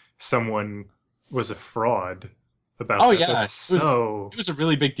that someone was a fraud about that. Yeah, that's it was a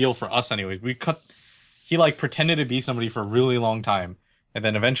really big deal for us anyway. He like pretended to be somebody for a really long time, and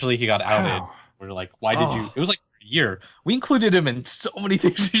then eventually he got outed. We're like, why did you? It was like a year. We included him in so many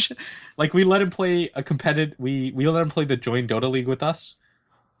things. Like we let him play a competitive. We let him play the joint Dota League with us,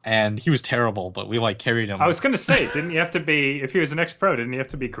 and he was terrible. But we like carried him. I was gonna say, didn't you have to be? If he was an ex-pro, didn't he have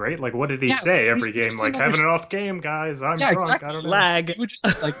to be great? Like, what did he say every game? Like, having an off game, guys. I'm drunk. Exactly. I don't know. Lag. We were just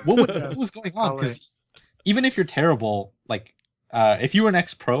like, what was going on? Because even if you're terrible, like, if you were an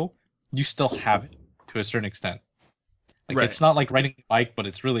ex-pro, you still have it to a certain extent. Like it's not like riding a bike, but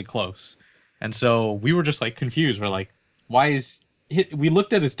it's really close. And so we were just like confused. We're like, why is we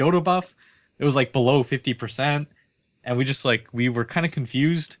looked at his Dota buff? It was like below 50%, and we were kind of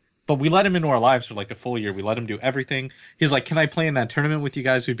confused. But we let him into our lives for like a full year. We let him do everything. He's like, can I play in that tournament with you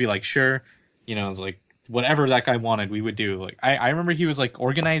guys? We'd be like, sure. It's like whatever that guy wanted, we would do. Like I remember he was like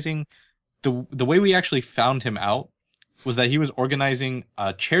organizing. The way we actually found him out was that he was organizing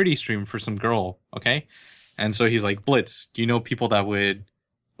a charity stream for some girl. Okay. And so he's like, Blitz, do you know people that would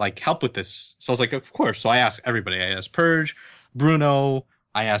like help with this? So I was like, of course. So I asked everybody. I asked Purge, Bruno,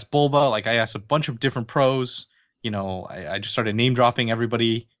 I asked Bulba, like I asked a bunch of different pros. I just started name dropping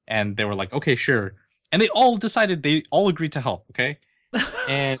everybody, and they were like, okay, sure. And they all agreed to help, okay?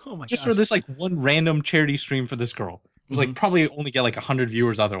 And just for this like one random charity stream for this girl. It was like probably only get like 100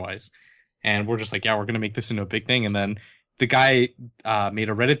 viewers otherwise. And we're just like, yeah, we're going to make this into a big thing. And then the guy made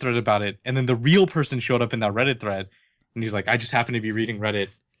a Reddit thread about it. And then the real person showed up in that Reddit thread. And he's like, I just happen to be reading Reddit.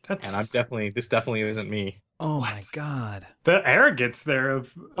 And this definitely isn't me. Oh my God. The arrogance there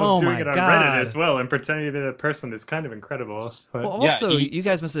of doing it on Reddit as well and pretending to be that person is kind of incredible. But... Well, also, you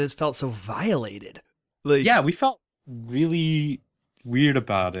guys must have felt so violated. Like, yeah, we felt really weird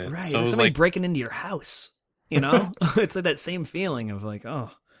about it. Right. So it was somebody like breaking into your house, It's like that same feeling of like,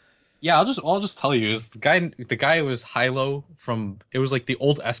 oh. Yeah, I'll just tell you, is the guy was Hilo from, it was like the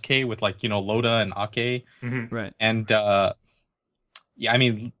old SK with like, Loda and Ake. Mm-hmm. Right. And yeah, I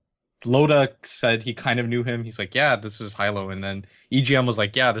mean, Loda said he kind of knew him. He's like, yeah, this is Hilo. And then EGM was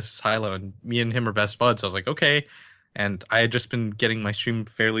like, yeah, this is Hilo. And me and him are best buds. So I was like, okay. And I had just been getting my stream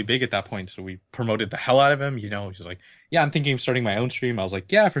fairly big at that point. So we promoted the hell out of him. He was like, yeah, I'm thinking of starting my own stream. I was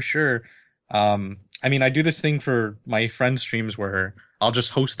like, yeah, for sure. I mean, I do this thing for my friends' streams where I'll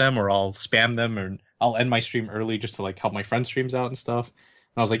just host them or I'll spam them or I'll end my stream early just to like help my friends' streams out and stuff.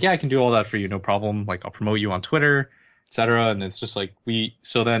 And I was like, yeah, I can do all that for you. No problem. Like I'll promote you on Twitter, etc. And it's just like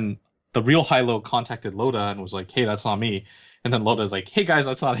so then the real Hilo contacted Loda and was like, hey, that's not me. And then Loda's like, hey guys,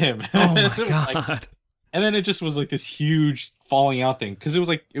 that's not him. Oh my God. Like, and then it just was like this huge falling out thing. Cause it was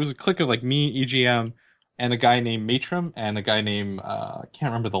a clique of like me, EGM, and a guy named Matrim and a guy named, I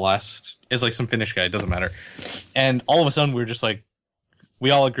can't remember the last, it's like some Finnish guy. It doesn't matter. And all of a sudden we were just like, we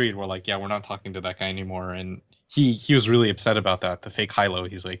all agreed. We're like, yeah, we're not talking to that guy anymore. And he was really upset about that. The fake Hilo.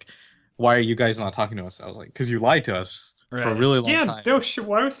 He's like, why are you guys not talking to us? I was like, cause you lied to us for a really long time. No,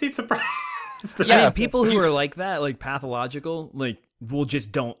 why was he surprised? Yeah, I mean, people who are like that, like pathological, like will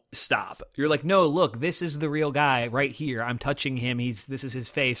just don't stop. You're like, no, look, this is the real guy right here. I'm touching him. This is his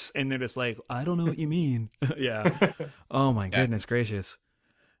face, and they're just like, I don't know what you mean. Yeah. Oh my goodness gracious.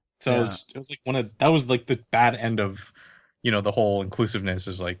 So it was like that was like the bad end of, the whole inclusiveness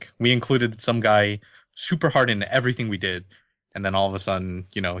is like we included some guy super hard into everything we did, and then all of a sudden,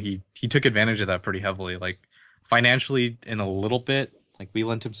 he took advantage of that pretty heavily, like financially in a little bit. Like we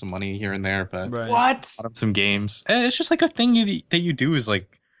lent him some money here and there, but what? Bought him some games. And it's just like a thing that you do as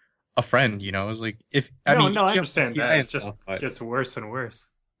like a friend, It's like I understand that. It just gets worse and worse.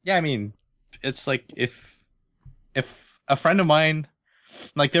 Yeah, I mean, it's like if a friend of mine,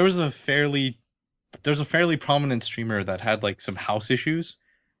 like there's a fairly prominent streamer that had like some house issues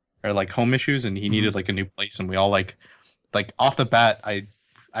or like home issues, and he needed like a new place, and we all like off the bat,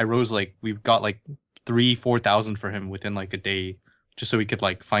 I rose like we got like 3,000-4,000 for him within like a day. Just so we could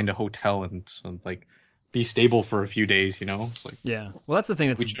like find a hotel and like be stable for a few days, It's like, yeah. Well, that's the thing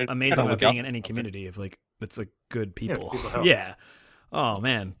that's amazing about being in any community of like it's like good people. Yeah. Oh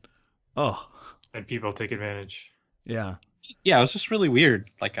man. Oh. And people take advantage. Yeah. Yeah, it was just really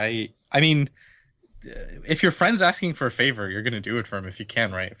weird. Like I mean, if your friend's asking for a favor, you're gonna do it for him if you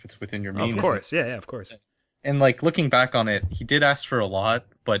can, right? If it's within your means. Of course. Yeah. Of course. And like looking back on it, he did ask for a lot,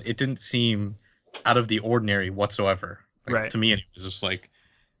 but it didn't seem out of the ordinary whatsoever. Like, right. To me, it was just like,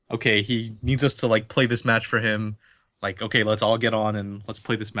 okay, he needs us to like play this match for him. Like, okay, let's all get on and let's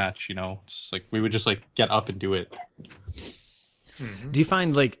play this match. It's like we would just like get up and do it. Do you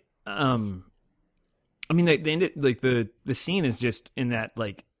find like, I mean, the scene is just in that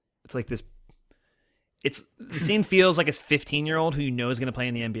like it's like this. The scene feels like a 15-year-old who you know is going to play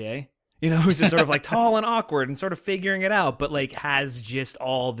in the NBA. Who's just sort of like tall and awkward and sort of figuring it out, but like has just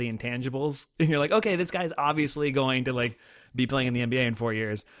all the intangibles. And you're like, okay, this guy's obviously going to like be playing in the NBA in 4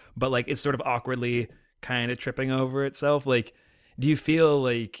 years, but like it's sort of awkwardly kind of tripping over itself. Like, do you feel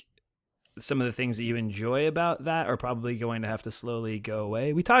like some of the things that you enjoy about that are probably going to have to slowly go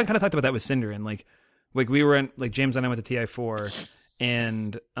away? We kind of talked about that with Cinder, and like we were in, like James and I went to TI4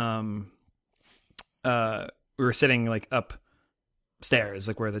 and we were sitting like upstairs,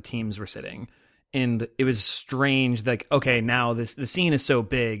 like where the teams were sitting, and it was strange. Like, okay, now the scene is so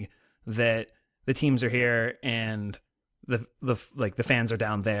big that the teams are here and the fans are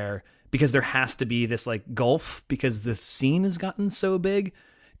down there, because there has to be this like gulf because the scene has gotten so big.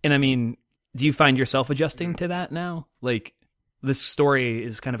 And I mean, do you find yourself adjusting to that now? Like, this story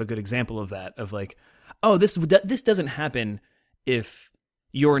is kind of a good example of that, of like, oh, this doesn't happen if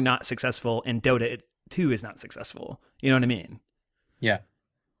you're not successful and Dota 2 is not successful. You know what I mean? Yeah.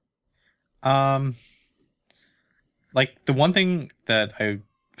 Like the one thing that I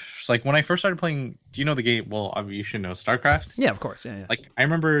like when I first started playing, do you know the game? Well, you should know StarCraft. Yeah, of course. Yeah, yeah. Like I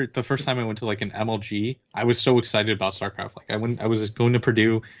remember the first time I went to like an MLG, I was so excited about StarCraft. Like I was going to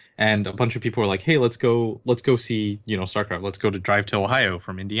Purdue, and a bunch of people were like, "Hey, let's go see, StarCraft. Let's go to drive to Ohio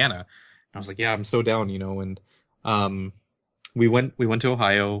from Indiana." And I was like, "Yeah, I'm so down," And we went to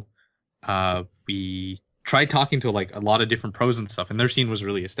Ohio. We tried talking to like a lot of different pros and stuff, and their scene was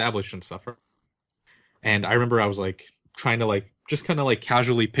really established and stuff. And I remember I was like trying to like just kind of like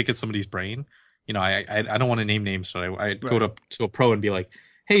casually pick at somebody's brain. I don't want to name names, so I'd go to a pro and be like,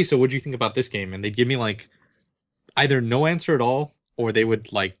 "Hey, so what do you think about this game?" And they'd give me like either no answer at all, or they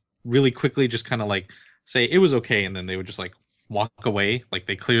would like really quickly just kind of like say it was okay, and then they would just like walk away, like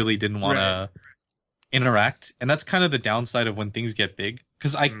they clearly didn't want to interact. And that's kind of the downside of when things get big,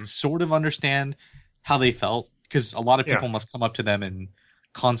 because I sort of understand how they felt, because a lot of people must come up to them and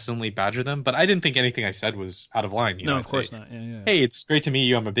constantly badger them, but I didn't think anything I said was out of line. No, of course not. Yeah. Hey, it's great to meet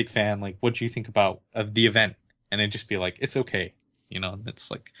you. I'm a big fan. Like, what do you think of the event? And it'd just be like, it's okay.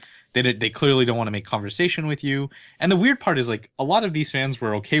 It's like they clearly don't want to make conversation with you. And the weird part is like a lot of these fans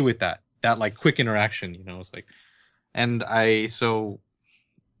were okay with that like quick interaction. It's like, and I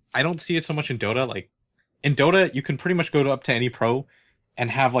don't see it so much in Dota. Like in Dota, you can pretty much go up to any pro and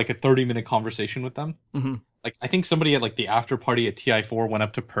have like a 30-minute conversation with them. Mm-hmm. Like I think somebody at like the after party at TI4 went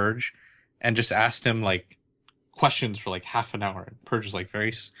up to Purge and just asked him like questions for like half an hour. And Purge was like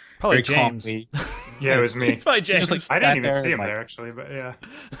very James. calmly. Yeah, it was me. It's probably James. Just, like, I didn't even see him like, there actually, but yeah.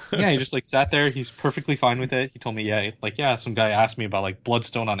 Yeah, he just like sat there. He's perfectly fine with it. He told me, some guy asked me about like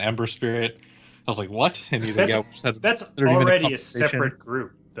Bloodstone on Ember Spirit. I was like, what? And he's like, that's already a separate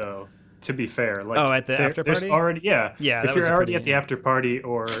group though. To be fair, like at the after party, there's already yeah. If you're already at the after party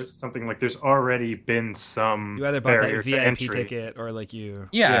or something, like there's already been some you either bought barrier that VIP to entry ticket or like you in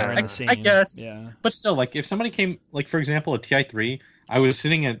the scene. I guess yeah. But still, like if somebody came, like for example at TI3, I was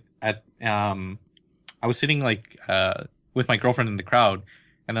sitting with my girlfriend in the crowd,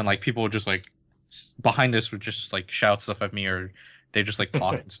 and then like people would just like behind us would just like shout stuff at me, or they just like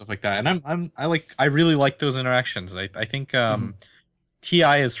talk and stuff like that. And I really like those interactions. I think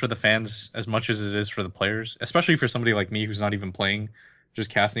TI is for the fans as much as it is for the players, especially for somebody like me who's not even playing, just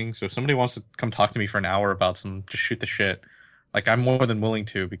casting. So if somebody wants to come talk to me for an hour about just shoot the shit, like I'm more than willing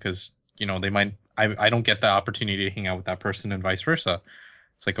to, because they might I don't get the opportunity to hang out with that person and vice versa.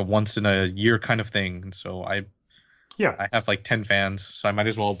 It's like a once in a year kind of thing. And so I have like 10 fans, so I might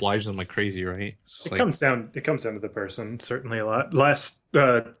as well oblige them like crazy, right? It comes down to the person, certainly a lot.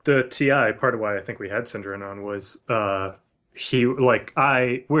 The TI part of why I think we had Syndron on was we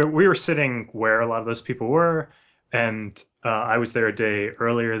were sitting where a lot of those people were, and I was there a day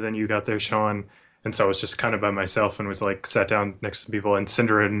earlier than you got there, Sean, and so I was just kind of by myself and was like sat down next to people, and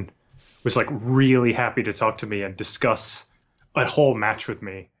Syndron was like really happy to talk to me and discuss a whole match with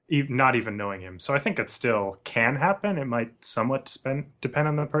me, not even knowing him. So I think it still can happen. It might somewhat depend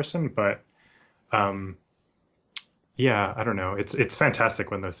on the person, but yeah, I don't know. It's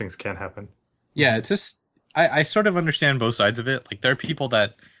fantastic when those things can happen. Yeah, it's just I sort of understand both sides of it. Like there are people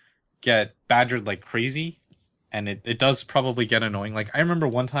that get badgered like crazy, and it does probably get annoying. Like I remember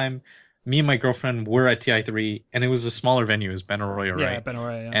one time, me and my girlfriend were at TI3, and it was a smaller venue, it was Ben Arroyo, right? Yeah, Ben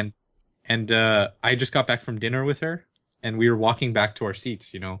Arroyo. Yeah. And I just got back from dinner with her, and we were walking back to our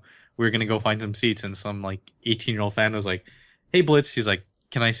seats. We were gonna go find some seats, and some like 18-year-old fan was like, "Hey Blitz," he's like,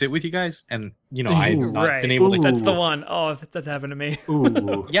 "Can I sit with you guys?" And I've not been able to. That's the one. Oh, that's happened to me.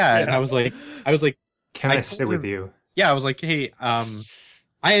 Ooh. Yeah, and I was like, "Can I sit with you?" Yeah, I was like, "Hey,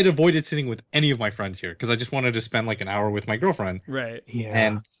 I had avoided sitting with any of my friends here because I just wanted to spend like an hour with my girlfriend." Right. Yeah.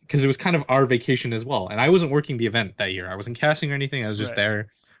 And because it was kind of our vacation as well, and I wasn't working the event that year. I wasn't casting or anything. I was just there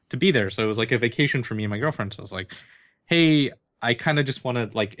to be there. So it was like a vacation for me and my girlfriend. So I was like, "Hey, I kind of just want to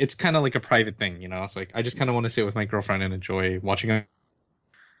like, it's kind of like a private thing, It's like I just kind of want to sit with my girlfriend and enjoy watching it."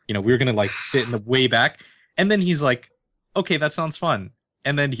 We were gonna like sit in the way back, and then he's like, "Okay, that sounds fun."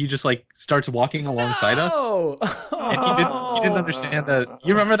 And then he just like starts walking alongside us. And he didn't understand that.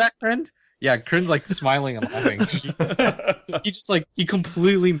 You remember that, Kern? Yeah, Kern's like smiling and laughing. He just like he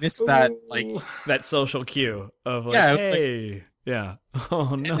completely missed that that social cue of like, hey, yeah.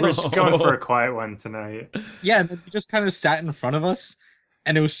 Oh no, we're just going for a quiet one tonight. Yeah, and then he just kind of sat in front of us,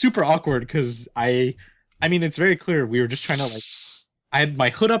 and it was super awkward because I mean, it's very clear we were just trying to like. I had my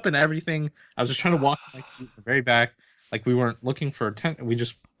hood up and everything. I was just trying to walk to my seat in the very back. Like we weren't looking for attention.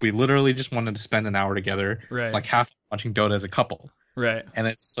 We literally just wanted to spend an hour together, right? Like half watching Dota as a couple, right? And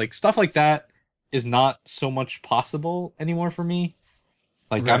it's like stuff like that is not so much possible anymore for me.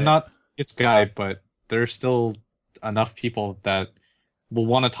 Like I'm not this guy, but there's still enough people that will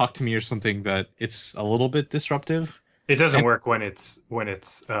want to talk to me or something that it's a little bit disruptive. It doesn't And- work when it's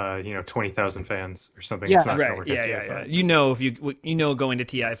 20,000 fans or something. Yeah, It's not gonna Right. work Yeah, at yeah, TI5. yeah. You know, if you going to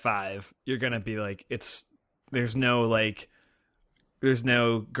TI5, you're gonna be like, there's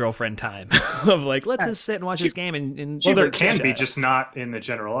no girlfriend time of like, let's just sit and watch this game and Well, there shoot can the be, chat. just not in the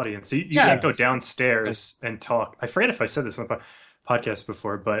general audience. You Yeah. can't go downstairs and talk. I forget if I said this on the podcast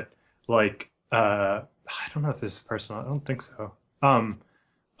before, but like, I don't know if this is personal. I don't think so.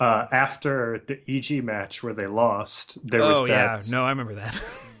 After the EG match where they lost, there was that. No, I remember that.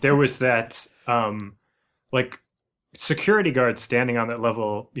 There was that, like, security guards standing on that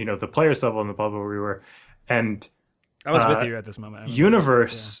level, the players' level in the bubble where we were, and I was with you at this moment. I remember.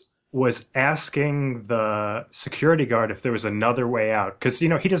 Universe was asking the security guard if there was another way out because he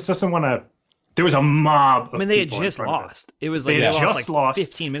just doesn't want to. There was a mob. Of I mean, they had people in just front of it. lost. It was like They they had lost just like lost.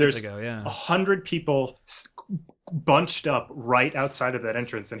 15 minutes There's ago. Yeah. 100 people bunched up right outside of that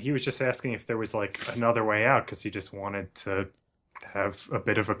entrance, and he was just asking if there was like another way out because he just wanted to have a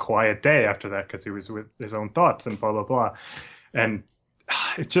bit of a quiet day after that because he was with his own thoughts and blah blah blah. And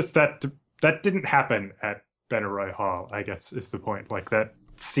it's just that didn't happen at Benaroya Hall, I guess, is the point. Like, that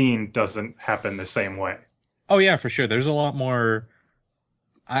scene doesn't happen the same way. Oh yeah, for sure. There's a lot more.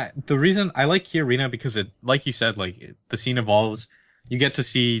 The reason I like Key Arena because it, like you said, the scene evolves. You get to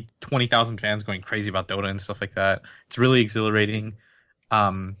see 20,000 fans going crazy about Dota and stuff like that. It's really exhilarating.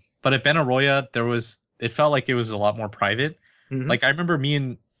 But at Benaroya, it felt like it was a lot more private. Mhm. Like I remember me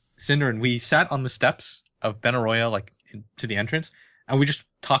and Cinder, and we sat on the steps of Benaroya, to the entrance, and we just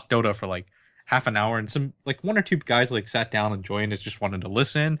talked Dota for like half an hour, and some one or two guys sat down and joined us, just wanted to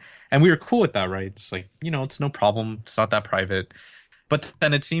listen, and we were cool with that, right? Just it's no problem, it's not that private. But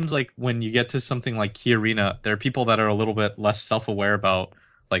then it seems like when you get to something like Key Arena, there are people that are a little bit less self-aware about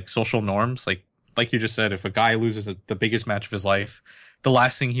social norms. Like you just said, if a guy loses the biggest match of his life, the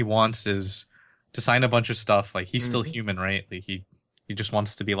last thing he wants is to sign a bunch of stuff. He's still human, right? He just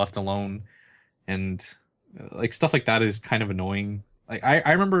wants to be left alone, and stuff like that is kind of annoying.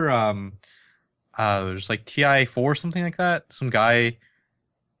 I remember there's TI4 or something like that. Some guy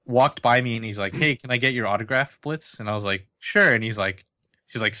walked by me and he's like, "Hey, can I get your autograph, Blitz?" And I was like, "Sure." And he's like,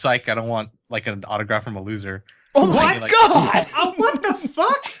 "Psych, I don't want an autograph from a loser." Oh my god! Oh, what the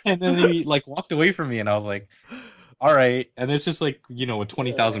fuck? And then he walked away from me, and I was like, "All right." And it's just with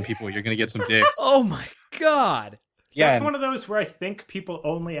 20,000 people, you're gonna get some dicks. Oh my god! Yeah, That's one of those where I think people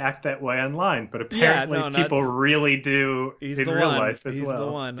only act that way online, but apparently people really do in real life as well. He's the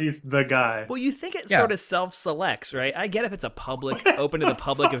one. He's the guy. Well, you think it Yeah. sort of self-selects, right? I get if it's a public, open to the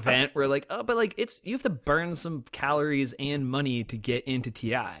public event where but you have to burn some calories and money to get into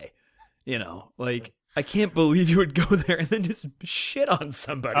TI. I can't believe you would go there and then just shit on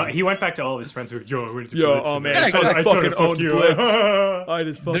somebody. He went back to all of his friends who were, "Yo, I went to Yo, Blitz, oh, and man, I I fucking owned you." Blitz. I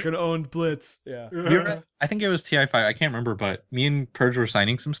just fucking There's- owned Blitz. Yeah. I think it was TI5. I can't remember, but me and Purge were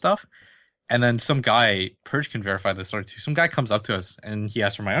signing some stuff, and then some guy, Purge can verify this story too. Some guy comes up to us and he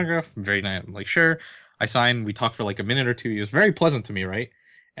asked for my autograph. I'm very nice. I'm like, sure. I signed. We talked for a minute or two. He was very pleasant to me, right?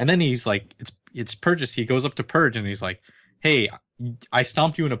 And then he's like, it's Purge. He goes up to Purge and he's like, "Hey, I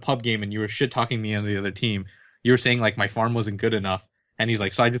stomped you in a pub game and you were shit talking me on the other team. You were saying my farm wasn't good enough." And he's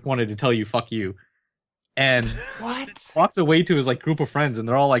like, "So I just wanted to tell you, fuck you." And What? walks away to his group of friends, and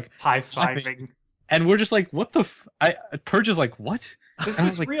they're all High-fiving. and we're just what the Purge is like, what? This I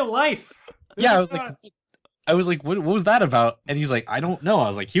is was real life. Yeah, I was like, what was that about? And he's like, "I don't know." I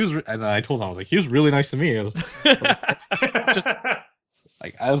was like, and I told him, I was like, "He was really nice to me." I was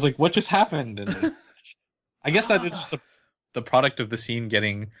Just like, what just happened? And I guess that is just the product of the scene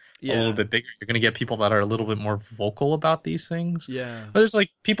getting a little bit bigger. You're going to get people that are a little bit more vocal about these things. Yeah. But there's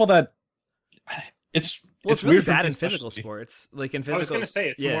people that It's it's really weird for bad me in physical especially. sports. In physical, I was going to say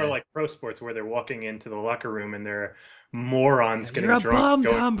it's yeah. more like pro sports where they're walking into the locker room and they're morons getting You're a drunk. bum,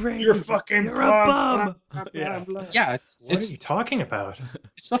 going, Tom Brady. You're fucking You're a bum. Yeah. Yeah, What are you talking about?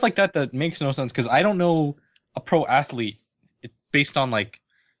 it's stuff like that makes no sense because I don't know a pro athlete based on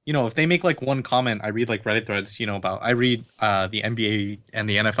if they make one comment. I read Reddit threads, about I read the NBA and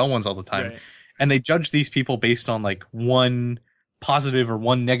the NFL ones all the time, Right. and they judge these people based on one positive or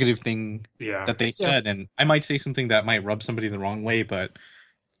one negative thing Yeah. that they said, and I might say something that might rub somebody the wrong way, but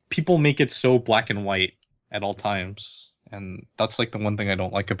people make it so black and white at all times, and that's the one thing I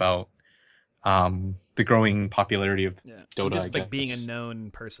don't like about the growing popularity of Dota. Just I guess. being a known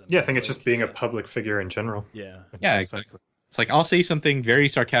person. Yeah, I think it's just being a public figure in general. Yeah. Yeah, exactly. It's I'll say something very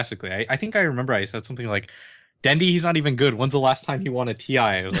sarcastically. I think I remember I said something like, "Dendy, he's not even good. When's the last time he won a TI?"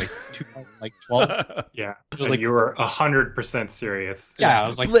 It was 2012. Yeah. It was And you were 100% serious. Yeah, I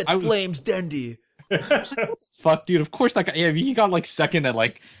was Blitz flames Dendy. fuck, dude. Of course that guy. Yeah, he got second at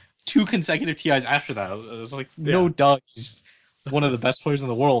 2 consecutive TIs after that. I was like, no, Doug, he's one of the best players in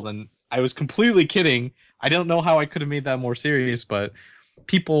the world. And I was completely kidding. I don't know how I could have made that more serious, but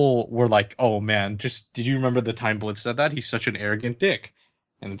people were like, oh man, did you remember the time Blitz said that? He's such an arrogant dick.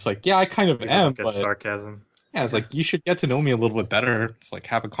 And it's like, yeah, I kind of am. But sarcasm. Yeah, it's like, you should get to know me a little bit better. It's like,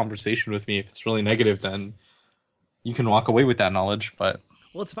 have a conversation with me. If it's really negative, then you can walk away with that knowledge. But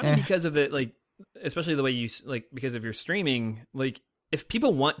well, it's funny because of the, like, especially the way you, like, because of your streaming, like, if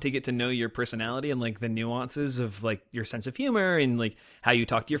people want to get to know your personality and, like, the nuances of, like, your sense of humor and, like, how you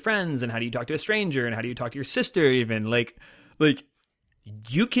talk to your friends and how do you talk to a stranger and how do you talk to your sister even, like,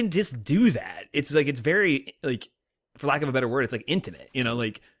 you can just do that. It's, like, it's very, like, for lack of a better word, it's, like, intimate, you know,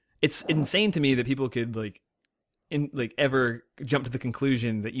 like, it's insane to me that people could, like, ever jump to the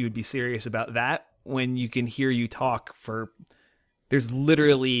conclusion that you would be serious about that when you can hear you talk for, there's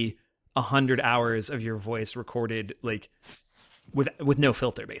literally 100 hours of your voice recorded, like, with no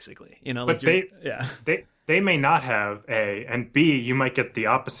filter, basically, you know. Like, but they may not have A, and B, you might get the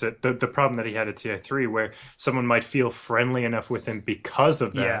opposite, the problem that he had at TI3, where someone might feel friendly enough with him because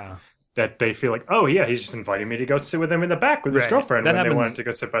of that, that they feel like, oh yeah, he's just inviting me to go sit with him in the back with his girlfriend when they wanted to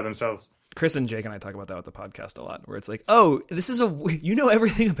go sit by themselves. Chris and Jake and I talk about that with the podcast a lot, where it's like, oh, this is you know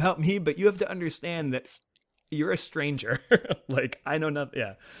everything about me, but you have to understand that you're a stranger. Like, I know nothing.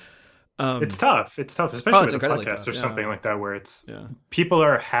 Yeah. It's tough, especially with a podcast or something like that, where it's people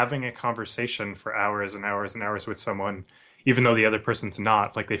are having a conversation for hours and hours and hours with someone, even though the other person's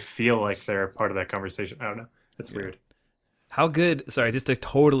not. Like, they feel like they're a part of that conversation. I don't know. It's weird. How good? Sorry, just to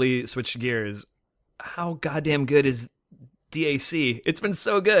totally switch gears. How goddamn good is DAC? It's been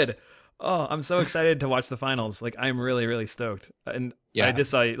so good. Oh, I'm so excited to watch the finals. Like, I'm really, really stoked. And I just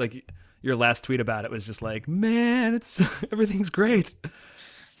saw, like, your last tweet about it was just like, man, it's everything's great.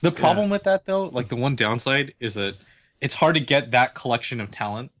 The problem with that, though, like, the one downside is that it's hard to get that collection of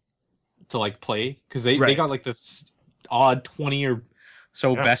talent to, like, play, because they got, like, this odd 20 or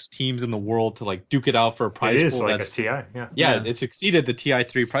so best teams in the world to, like, duke it out for a prize pool. It is like a TI, it's exceeded the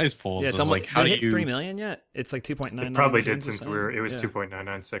TI3 prize pools. Yeah, it's almost, like, how do you 3 million yet? It's like 2.99. It probably did, since it was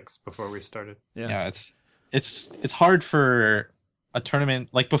 2.996 before we started. Yeah, it's hard for a tournament.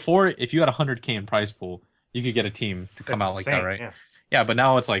 Like, before, if you had 100K in prize pool, you could get a team to come out insane, like that, right? Yeah, but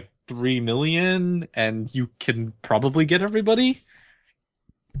now it's like 3 million, and you can probably get everybody.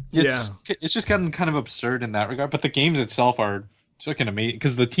 It's just gotten kind of absurd in that regard. But the games itself are fucking amazing,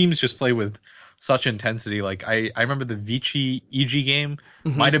 because the teams just play with such intensity. Like, I remember the Vici EG game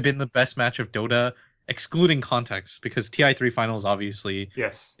might have been the best match of Dota, excluding context, because TI3 finals, obviously,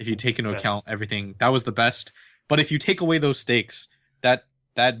 if you take into account everything, that was the best. But if you take away those stakes, that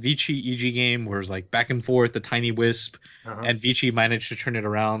Vici EG game was like back and forth, the tiny wisp, and Vici managed to turn it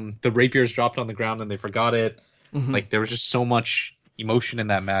around. The rapiers dropped on the ground and they forgot it. Like, there was just so much emotion in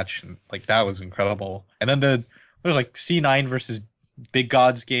that match, and, like, that was incredible. And then there's like C9 versus Big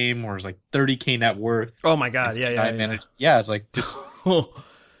Gods game, where it was like 30K net worth. Oh my god, yeah, it's like, just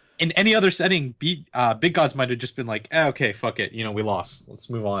in any other setting, Big Gods might have just been like, okay, fuck it, you know, we lost, let's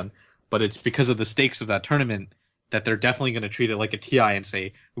move on. But it's because of the stakes of that tournament that they're definitely going to treat it like a TI and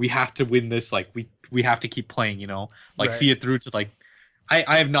say, we have to win this, like, we have to keep playing, you know, like, see it through to, like,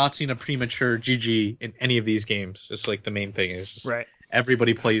 I have not seen a premature GG in any of these games. It's like the main thing is just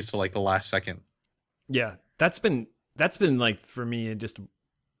everybody plays to, like, the last second. Yeah, that's been like, for me, just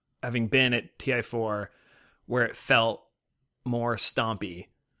having been at TI4 where it felt more stompy.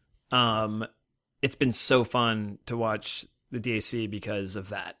 It's been so fun to watch the DAC because of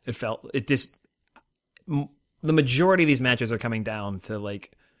that. The majority of these matches are coming down to,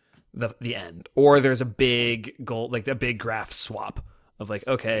 like, the end, or there's a big goal, like a big graph swap of, like,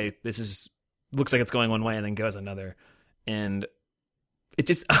 okay, looks like it's going one way and then goes another, and it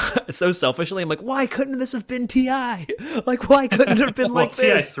just so selfishly, I'm like, why couldn't this have been TI? Like, why couldn't it have been like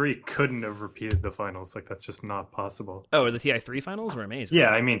this? TI3 couldn't have repeated the finals. Like, that's just not possible. Oh, the TI3 finals were amazing. Yeah,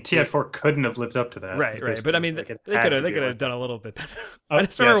 I mean, TI4 couldn't have lived up to that. Right. But I mean, they could have done a little bit better. I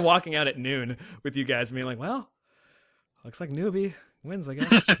just remember walking out at noon with you guys, being like, well, looks like newbie wins, I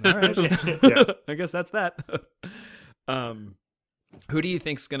guess. All right. I guess that's that. Who do you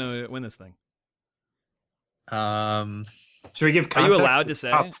think's gonna win this thing? Should we give context? Are you allowed to say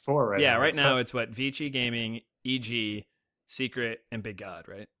top 4 right now? Yeah, right now it's what? Vici Gaming, EG, Secret, and Big God,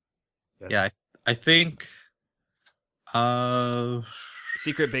 right? Yes. Yeah, I think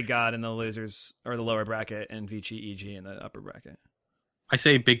Secret, Big God in the losers, or the lower bracket, and Vici, EG in the upper bracket. I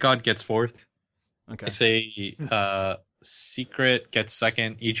say Big God gets 4th. Okay. I say Secret gets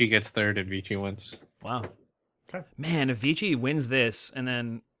 2nd, EG gets 3rd, and Vici wins. Wow. Okay. Man, if Vici wins this, and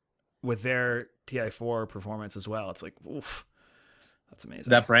then with their TI4 performance as well, it's like, oof. That's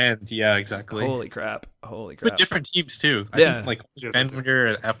amazing. That brand, yeah, exactly. Holy crap! With different teams too. I Yeah. think like Fenrir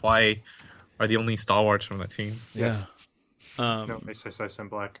and FY are the only stalwarts from that team. Yeah. No, Ice and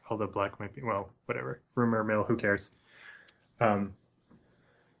Black. Although Black might be, well, whatever. Rumor mill, who cares?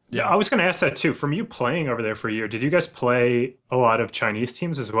 Yeah, I was going to ask that too. From you playing over there for a year, did you guys play a lot of Chinese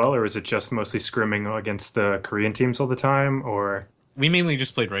teams as well, or is it just mostly scrimming against the Korean teams all the time? Or We mainly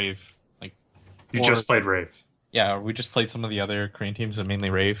just played Rave. you just played Rave? Yeah, we just played some of the other Korean teams, and mainly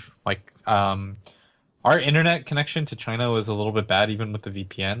Rave. Our internet connection to China was a little bit bad, even with the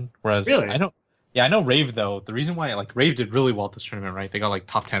VPN. Whereas Really? I know Rave though. The reason why Rave did really well at this tournament, right? They got like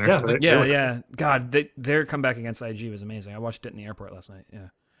top 10 or Yeah, something. Yeah. God, their comeback against IG was amazing. I watched it in the airport last night. Yeah.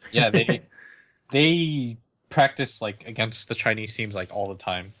 Yeah, they practiced against the Chinese teams all the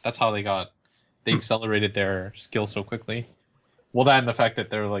time. That's how they accelerated their skill so quickly. Well, that and the fact that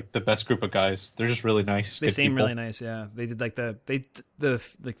they're the best group of guys. They're just really nice. They seem really nice. Yeah, they did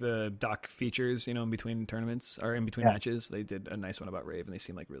the doc features, in between tournaments or in between matches. They did a nice one about Rave, and they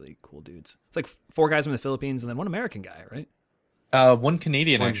seem like really cool dudes. It's 4 guys from the Philippines and then 1 American guy, right? One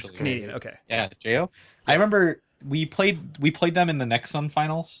Canadian One's actually. Canadian. Okay. Yeah, Jo. I remember we played them in the Nexon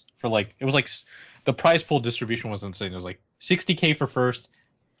finals for it was the prize pool distribution was insane. It was 60K for first,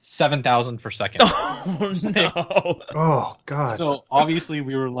 7,000 for second. Oh no! Oh god! So obviously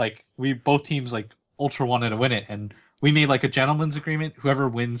we were both teams ultra wanted to win it, and we made a gentleman's agreement. Whoever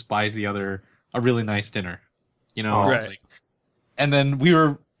wins buys the other a really nice dinner. Right. And then we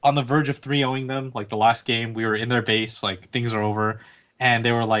were on the verge of 3-0ing them. The last game, we were in their base. Things are over, and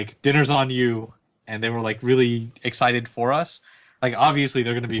they were dinner's on you. And they were really excited for us. Obviously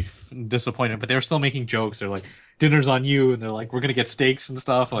they're gonna be disappointed, but they were still making jokes. They're dinner's on you, and they're we're gonna get steaks and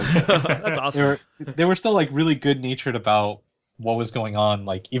stuff. That's awesome. They were still really good natured about what was going on.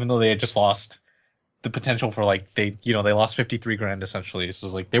 Even though they had just lost the potential for they lost 53 grand essentially.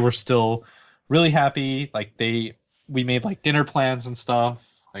 So they were still really happy. We made dinner plans and stuff.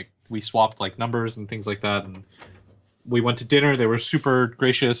 We swapped numbers and things like that, and we went to dinner. They were super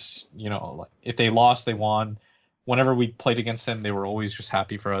gracious. If they lost, they won. Whenever we played against them, they were always just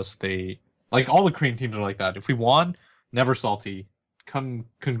happy for us. They all the Korean teams are like that. If we won, never salty. Come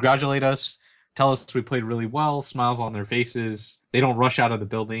congratulate us. Tell us we played really well. Smiles on their faces. They don't rush out of the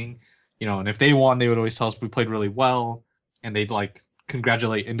building. And if they won, they would always tell us we played really well. And they'd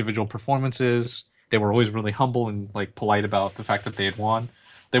congratulate individual performances. They were always really humble and polite about the fact that they had won.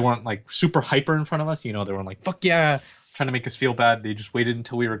 They weren't super hyper in front of us. They weren't fuck yeah, trying to make us feel bad. They just waited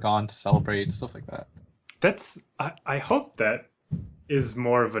until we were gone to celebrate and stuff like that. I hope that is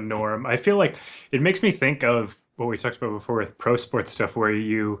more of a norm. I feel like it makes me think of what we talked about before with pro sports stuff, where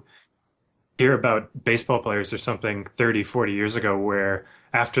you hear about baseball players or something 30, 40 years ago, where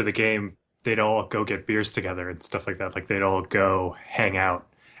after the game, they'd all go get beers together and stuff like that. They'd all go hang out.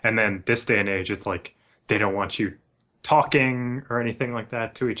 And then this day and age, it's they don't want you talking or anything like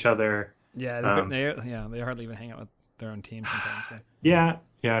that to each other. Yeah, they hardly even hang out with their own team sometimes. So. Yeah,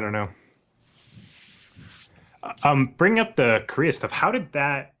 I don't know. Bring up the Korea stuff. How did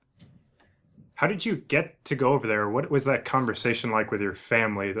you get to go over there? What was that conversation like with your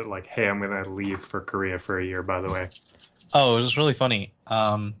family that hey, I'm going to leave for Korea for a year, by the way? Oh, it was really funny.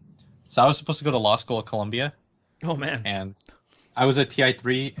 So I was supposed to go to law school at Columbia. Oh man. And I was at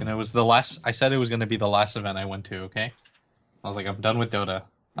TI3, and it was I said it was going to be the last event I went to, okay? I was I'm done with Dota.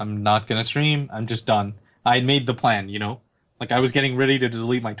 I'm not going to stream. I'm just done. I had made the plan, I was getting ready to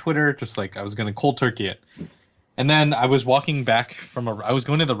delete my Twitter, just I was going to cold turkey it. And then I was walking back I was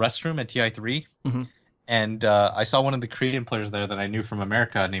going to the restroom at TI3, and I saw one of the Korean players there that I knew from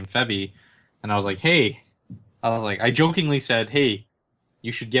America named Febby, and I was hey. I jokingly said, hey,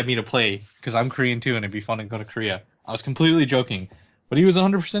 you should get me to play, because I'm Korean too, and it'd be fun to go to Korea. I was completely joking, but he was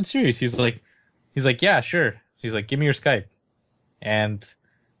 100% serious. He's yeah, sure. He's give me your Skype. And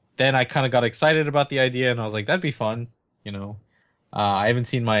then I kind of got excited about the idea, and I was that'd be fun, I haven't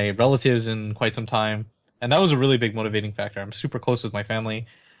seen my relatives in quite some time, and that was a really big motivating factor. I'm super close with my family.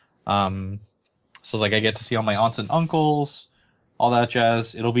 So I get to see all my aunts and uncles, all that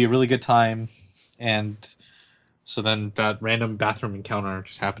jazz. It'll be a really good time. And so then that random bathroom encounter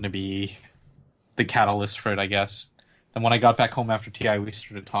just happened to be the catalyst for it, I guess. And when I got back home after TI, we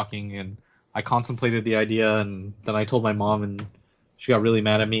started talking, and I contemplated the idea, and then I told my mom, and she got really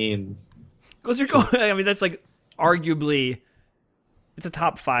mad at me. And because you're going, I mean, that's arguably, it's a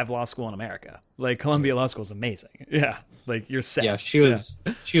top 5 law school in America. Columbia Law School is amazing. Yeah, you're set. Yeah, she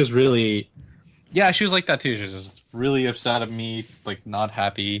was really, yeah, she was like that too. She was just really upset at me, not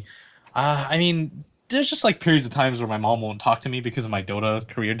happy. I mean, there's just periods of times where my mom won't talk to me because of my Dota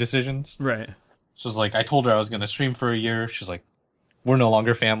career decisions. Right. So it's I told her I was going to stream for a year. She's we're no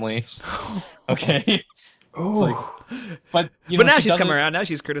longer family. Okay. Oh, like, but but now she's come around. Now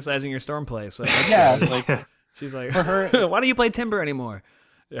she's criticizing your Stormplay. So yeah, like she's like, for her, why don't you play Timber anymore?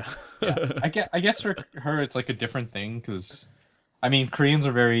 Yeah. I guess for her it's like a different thing because, I mean, Koreans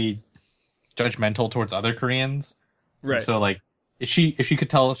are very judgmental towards other Koreans, right? And so like, if she could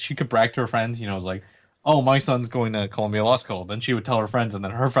tell, she could brag to her friends, it's like, oh, my son's going to Columbia Law School. Then she would tell her friends, and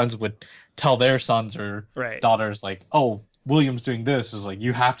then her friends would tell their sons or daughters like, oh, William's doing this. Is like,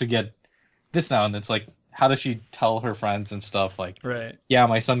 you have to get this now, and it's like, how does she tell her friends and stuff like, yeah,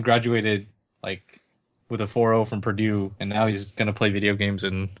 my son graduated like with a 4.0 from Purdue, and now he's gonna play video games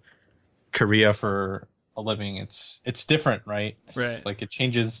in Korea for a living. It's different, right? Like, it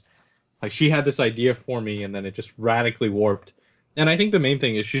changes. Like, she had this idea for me, and then it just radically warped. And I think the main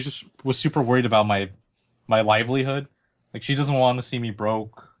thing is she just was super worried about my livelihood. Like, she doesn't want to see me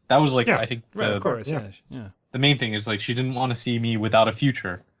broke. That was like, I think, of course, yeah. The main thing is like she didn't want to see me without a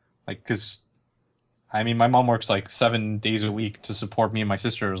future. Like, because I mean, my mom works like 7 days a week to support me and my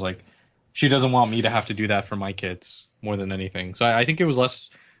sisters. Like, she doesn't want me to have to do that for my kids more than anything. So I think it was less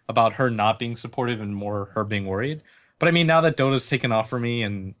about her not being supportive and more her being worried. But I mean, now that Dota's taken off for me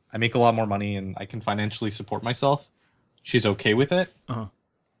and I make a lot more money and I can financially support myself, she's okay with it.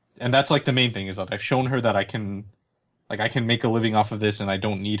 And that's like the main thing, is that I've shown her that I can make a living off of this and I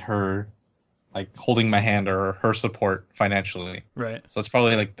don't need her like holding my hand or her support financially. Right. So that's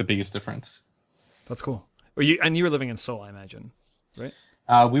probably like the biggest difference. That's cool. You were living in Seoul, I imagine, right?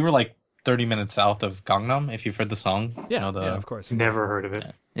 We were like 30 minutes south of Gangnam, if you've heard the song. Yeah, yeah, of course. Never heard of it.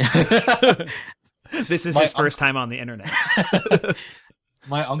 Yeah. This is his first time on the internet.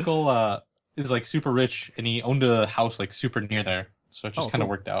 My uncle is like super rich, and he owned a house like super near there, so it just kind of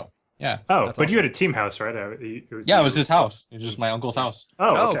worked out. Yeah. Oh, but awesome. You had a team house, right? It was his house. It was just my uncle's house.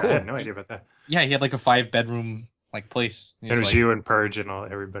 Oh, okay. Cool. I had no idea about that. Yeah, he had like a 5-bedroom like place. It was like, you and Purge and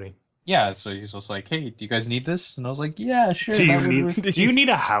everybody. Yeah, so he's just like, "Hey, do you guys need this?" And I was like, "Yeah, sure." Do you need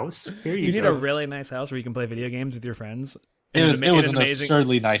a house? Here you need a really nice house where you can play video games with your friends. It was an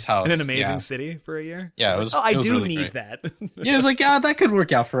absurdly nice house in an amazing city for a year. Yeah, it was. I do really need great. that. Yeah, it was like, yeah, that could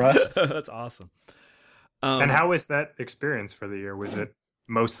work out for us. That's awesome. And how was that experience for the year? Was it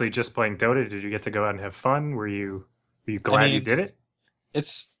mostly just playing Dota? Did you get to go out and have fun? Were you glad you did it?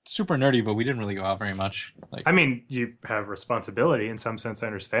 It's super nerdy, but we didn't really go out very much. Like, I mean, you have responsibility in some sense. I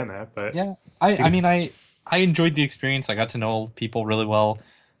understand that, but yeah, I enjoyed the experience. I got to know people really well.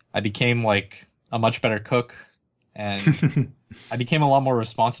 I became like a much better cook, and I became a lot more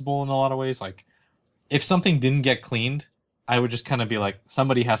responsible in a lot of ways. Like, if something didn't get cleaned, I would just kind of be like,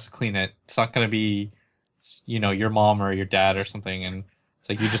 somebody has to clean it. It's not going to be, your mom or your dad or something, and it's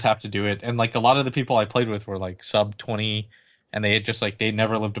like you just have to do it. And like a lot of the people I played with were like sub 20. And they just like they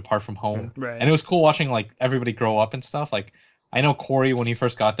never lived apart from home, right? And it was cool watching like everybody grow up and stuff. Like, I know Corey, when he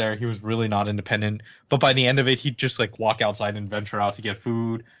first got there, he was really not independent, but by the end of it, he'd just like walk outside and venture out to get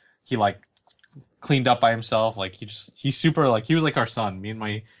food. He like cleaned up by himself. Like he's super, like he was like our son. Me and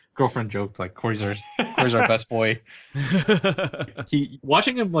my girlfriend joked like Corey's our best boy. He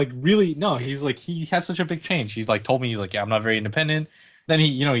watching him like really he has such a big change. He's like told me, he's like, yeah, I'm not very independent. Then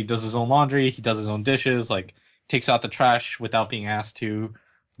he does his own laundry, he does his own dishes, like takes out the trash without being asked to,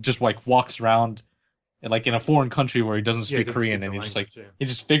 just like walks around like in a foreign country where he doesn't speak Korean, and he just he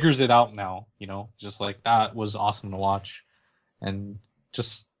just figures it out now, just like that was awesome to watch. And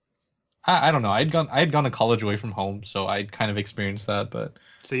just I don't know, I had gone to college away from home, so I'd kind of experienced that, but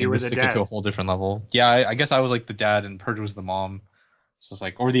so you were the dad. It to a whole different level. Yeah, I guess I was like the dad and Purge was the mom, so it's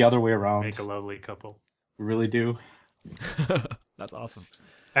like, or the other way around. Make a lovely couple. We really do. That's awesome.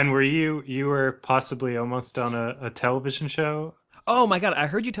 And were you were possibly almost on a television show? Oh my God, I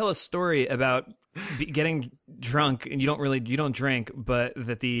heard you tell a story about getting drunk, and you don't drink, but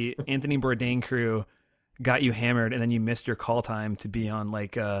that the Anthony Bourdain crew got you hammered, and then you missed your call time to be on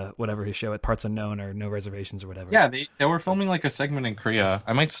like whatever his show at Parts Unknown or No Reservations or whatever. Yeah, they were filming like a segment in Korea.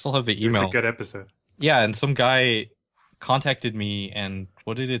 I might still have the email. It's a good episode. Yeah, and some guy contacted me, and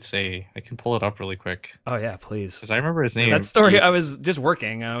what did it say? I can pull it up really quick. Oh yeah, please. Because I remember his name. That story, I was just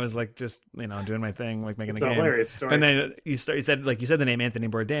working. I was like just doing my thing, like making the game. Hilarious story. And then you said the name Anthony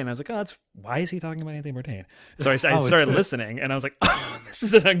Bourdain. I was like, oh, why is he talking about Anthony Bourdain? So I started listening, and I was like, oh, this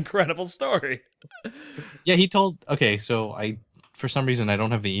is an incredible story. Yeah, he told. Okay, so for some reason I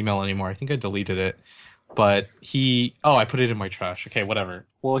don't have the email anymore. I think I deleted it, but I put it in my trash. Okay, whatever.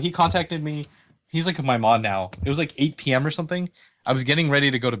 Well, he contacted me. He's like my mom now. It was like 8 p.m. or something. I was getting ready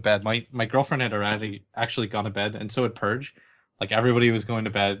to go to bed. My girlfriend had already actually gone to bed, and so had Purge. Like, everybody was going to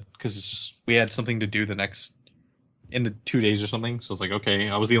bed because we had something to do the next in the 2 days or something. So it's like, okay,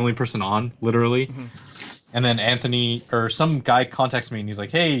 I was the only person on, literally. Mm-hmm. And then Anthony or some guy contacts me and he's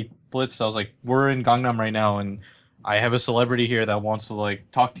like, "Hey, Blitz," I was like, "We're in Gangnam right now, and I have a celebrity here that wants to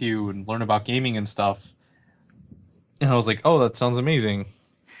like talk to you and learn about gaming and stuff." And I was like, "Oh, that sounds amazing."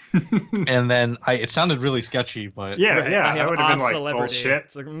 And then it sounded really sketchy, but Yeah, Right, yeah, I have I would have been a like celebrity. bullshit.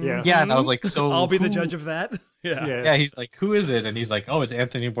 It's like, Yeah. yeah, and I was like, "So I'll be the who-" judge of that. Yeah. Yeah, he's like, "Who is it?" And he's like, "Oh, it's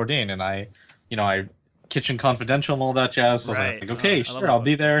Anthony Bourdain." And I Kitchen Confidential and all that jazz. So I Right. was like, "Okay, I love sure, that I'll book.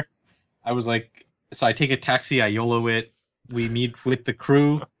 be there." I was like, so I take a taxi, I YOLO it. We meet with the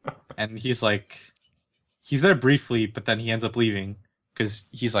crew, and he's there briefly, but then he ends up leaving because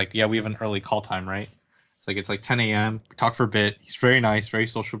he's like, "Yeah, we have an early call time, right?" It's like 10 a.m. We talk for a bit. He's very nice, very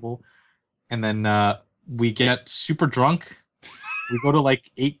sociable, and then we get super drunk. We go to like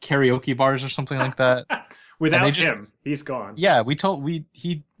 8 karaoke bars or something like that. Without And they him, just- he's gone. Yeah, we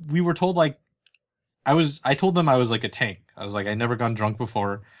were told like I told them I was like a tank. I was like, I never gone drunk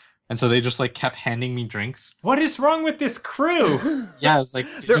before. And so they just like kept handing me drinks. What is wrong with this crew? Yeah, I was like,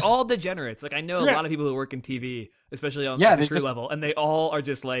 They're just- all degenerates. Like I know a Yeah. lot of people who work in TV, especially on Yeah, the they crew just- level, and they all are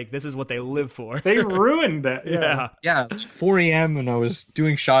just like, this is what they live for. They ruined that. yeah. yeah, it was like 4 a.m. and I was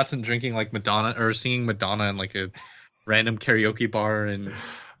doing shots and drinking like Madonna or singing Madonna in like a random karaoke bar, and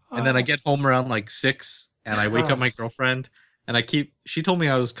then I get home around like 6 and I wake up my girlfriend and she told me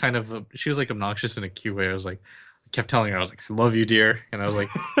I was she was like obnoxious in a cute way. I kept telling her, I was like, "I love you, dear," and I was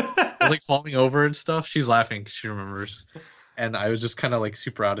like falling over and stuff. She's laughing 'cause she remembers, and I was just kind of like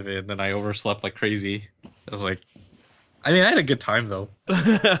super out of it, and then I overslept like crazy. I was like, I mean, I had a good time though.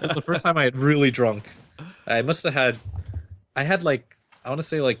 It was the first time I had really drunk. I had like, I want to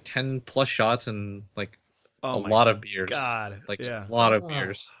say like 10 plus shots and like Oh a my lot of beers. God. Like yeah. a lot of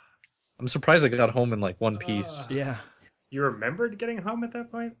beers. I'm surprised I got home in like one piece. Yeah. You remembered getting home at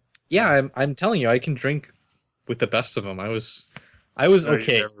that point? Yeah, I'm telling you, I can drink with the best of them. I was No, you've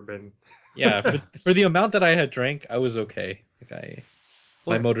okay. never been. Yeah, for the amount that I had drank, I was okay. Like my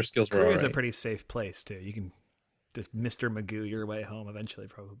Well, motor skills were Crew all is a right. pretty safe place too. You can just Mr. Magoo your way home eventually,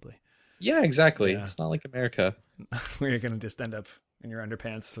 probably. Yeah, exactly. Yeah. It's not like America. Where you're gonna just end up in your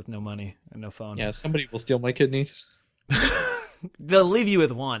underpants with no money and no phone. Yeah, somebody will steal my kidneys. They'll leave you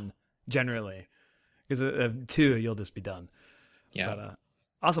with one generally, because of 2 you'll just be done. Yeah. But,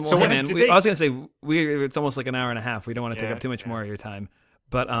 awesome. Well, So hey, when man, did they- I was gonna say it's almost like an hour and a half. We don't want to take Yeah, up too much yeah. more of your time.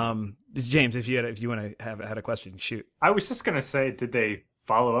 But James, if you want to had a question, shoot. I was just gonna say, did they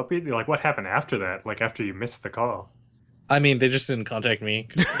follow up? Like, what happened after that? Like, after you missed the call, I mean, they just didn't contact me.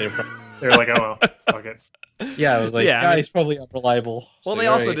 'Cause they were they were like, "Oh well, fuck it." yeah, I was like, Yeah, I yeah, mean- he's probably unreliable. Well, So, they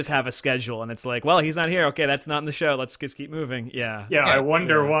also alright. just have a schedule, and it's like, well, he's not here. Okay, that's not in the show. Let's just keep moving. Yeah. Yeah, I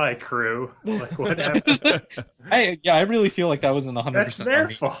wonder yeah. why, crew. Like, what happened? I really feel like that wasn't 100% That's their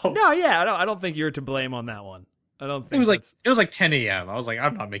fault. No, yeah, I don't think you're to blame on that one. I don't think It was like 10 a.m. I was like,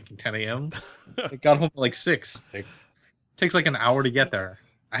 I'm not making 10 a.m. I got home at like 6. Like, takes like an hour to get there.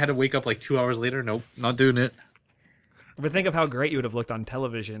 I had to wake up like 2 hours later. Nope, not doing it. But think of how great you would have looked on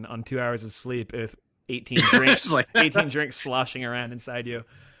television on 2 hours of sleep with 18 drinks, Like- 18 drinks sloshing around inside you.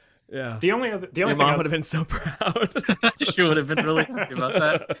 Yeah. The only Your thing mom would have been so proud. She would have been really happy about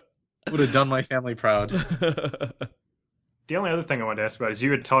that. Would have done my family proud. the only other thing I wanted to ask about is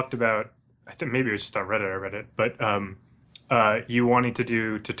you had talked about. I think maybe it was just on Reddit. I read it, but you wanting to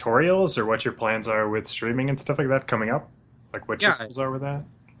do tutorials or what your plans are with streaming and stuff like that coming up. Like what your Yeah. goals are with that.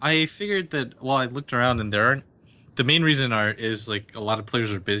 I figured that, well, I looked around and there aren't. The main reason is like a lot of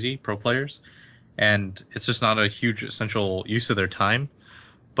players are busy, pro players, and it's just not a huge essential use of their time.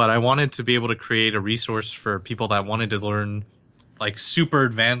 But I wanted to be able to create a resource for people that wanted to learn like super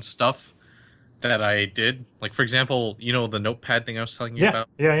advanced stuff that I did. Like, for example, the notepad thing I was telling you Yeah, about?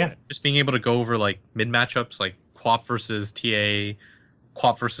 yeah. Just being able to go over like mid matchups, like Quap versus TA,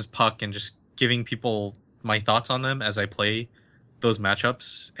 Quap versus Puck, and just giving people my thoughts on them as I play those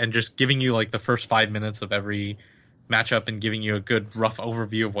matchups, and just giving you like the first 5 minutes of every matchup and giving you a good rough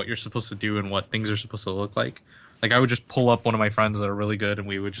overview of what you're supposed to do and what things are supposed to look like. Like I would just pull up one of my friends that are really good and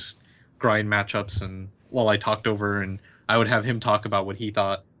we would just grind matchups, and while I talked over, and I would have him talk about what he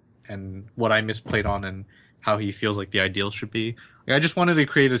thought and what I misplayed on and how he feels like the ideal should be. Like, I just wanted to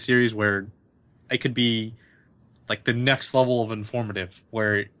create a series where I could be like the next level of informative,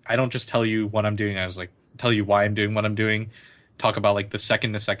 where I don't just tell you what I'm doing, I was like tell you why I'm doing what I'm doing, talk about like the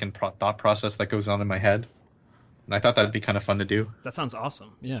second to second thought process that goes on in my head. And I thought that'd be kind of fun to do. That sounds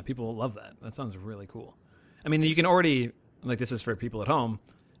awesome. Yeah, people will love that. That sounds really cool. I mean, you can already, like, this is for people at home.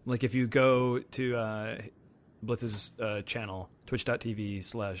 Like, if you go to Blitz's channel,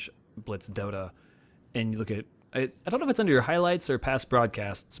 twitch.tv/BlitzDota, and you look at, I don't know if it's under your highlights or past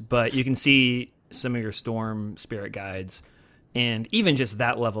broadcasts, but you can see some of your Storm Spirit guides, and even just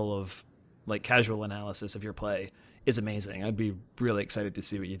that level of like casual analysis of your play is amazing. I'd be really excited to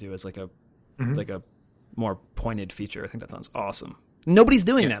see what you do as like a more pointed feature. I think that sounds awesome. Nobody's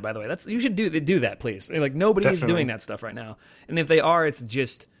doing that, by the way. You should do that, please. Like nobody's doing that stuff right now. And if they are,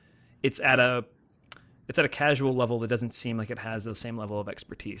 it's at a casual level that doesn't seem like it has the same level of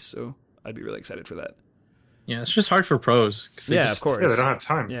expertise. So I'd be really excited for that. Yeah, it's just hard for pros. Of course. Yeah, they don't have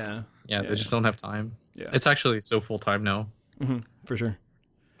time. Yeah, they just don't have time. Yeah, it's actually so full time now. For sure.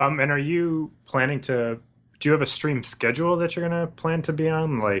 And are you planning to? Do you have a stream schedule that you're gonna plan to be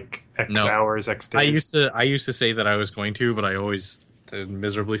on, like X hours, X days? I used to say that I was going to, but I always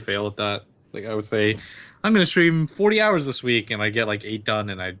miserably fail at that. Like I would say, I'm gonna stream 40 hours this week, and I get like 8 done,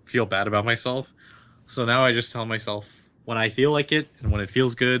 and I feel bad about myself. So now I just tell myself when I feel like it, and when it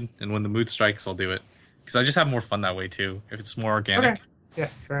feels good, and when the mood strikes, I'll do it. Because I just have more fun that way too. If it's more organic. Okay. Yeah,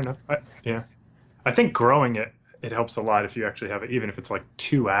 fair enough. I think growing it helps a lot if you actually have it, even if it's like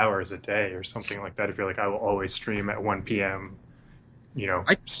 2 hours a day or something like that. If you're like, I will always stream at 1 p.m.,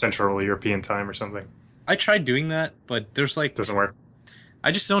 Central European time or something. I tried doing that, but there's like doesn't work.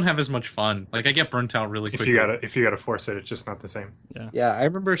 I just don't have as much fun. Like I get burnt out really quickly. If you gotta force it, it's just not the same. Yeah. I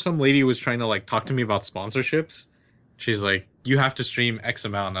remember some lady was trying to like talk to me about sponsorships. She's like, you have to stream X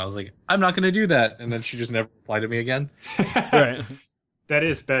amount, and I was like, I'm not gonna do that. And then she just never replied to me again. Right. That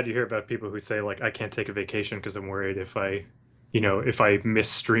is bad to hear about people who say like, I can't take a vacation because I'm worried if I miss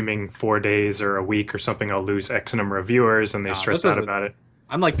streaming 4 days or a week or something, I'll lose X number of viewers, and they stress out about it.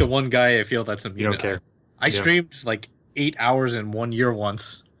 I'm like the one guy I feel that's you don't care. I streamed like 8 hours in 1 year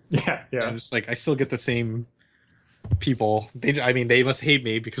once. Yeah. I'm just like, I still get the same people. They must hate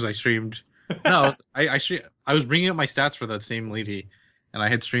me because I streamed. No, I was bringing up my stats for that same lady, and I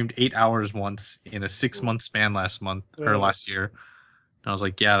had streamed 8 hours once in a 6-month span last year. And I was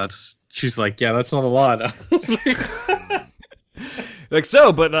like, she's like, that's not a lot. Like,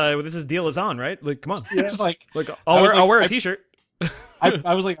 so, but this deal is on, right? Like, come on. Yeah. Like I'll wear a t-shirt.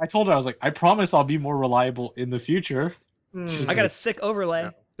 I was like, I told her, I was like, I promise I'll be more reliable in the future. I got a sick overlay. Yeah.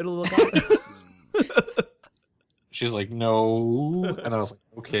 It'll look good. She's like, no. And I was like,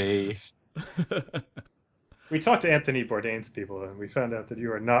 okay. We talked to Anthony Bourdain's people, and we found out that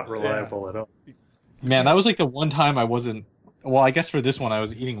you are not reliable at all. Man, that was like the one time I wasn't. Well, I guess for this one, I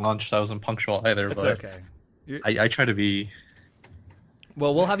was eating lunch, so I wasn't punctual either. That's but okay. I try to be.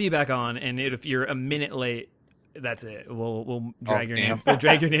 Well, we'll have you back on, and if you're a minute late, that's it. We'll drag your name. We'll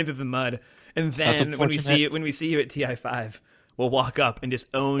drag your name through the mud, and then when we see you at TI5, we'll walk up and just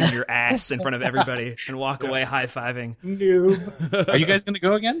own your ass in front of everybody and walk away high-fiving. Noob. Are you guys gonna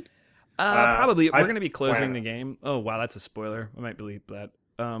go again? Probably. We're gonna be closing the game. Oh wow, that's a spoiler. I might believe that.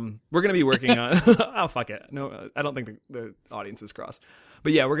 We're gonna be working on. Oh fuck it. No, I don't think the audience is cross.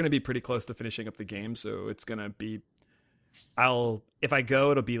 But yeah, we're gonna be pretty close to finishing up the game, so it's gonna be. If I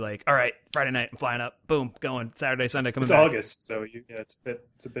go, it'll be like, all right, Friday night, I'm flying up, boom, going. Saturday, Sunday, coming back. It's August, so it's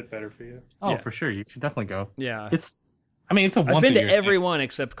a bit better for you. Oh, yeah. For sure, you should definitely go. Yeah, it's a once a year. I've been to every one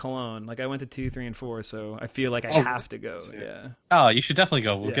except Cologne. Like I went to 2, 3, and 4, so I feel like I have to go. Yeah. Oh, you should definitely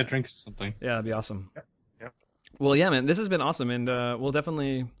go. We'll get drinks or something. Yeah, that'd be awesome. Yep. Well, yeah, man, this has been awesome, and we'll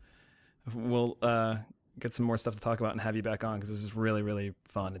get some more stuff to talk about and have you back on because this is really, really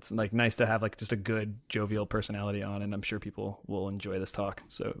fun. It's like nice to have like just a good jovial personality on, and I'm sure people will enjoy this talk.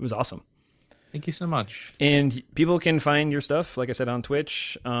 So it was awesome. Thank you so much. And people can find your stuff, like I said, on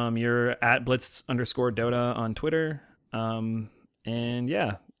Twitch. You're at Blitz_Dota on Twitter. And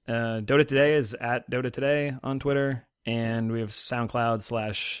yeah, Dota Today is at Dota Today on Twitter, and we have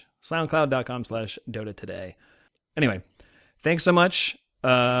SoundCloud.com/Dota Today. Anyway, thanks so much.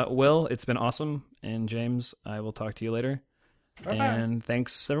 Will, it's been awesome. And James, I will talk to you later. Bye-bye. And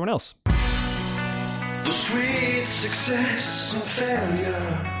thanks everyone else. The sweet success and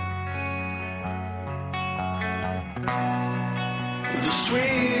failure. The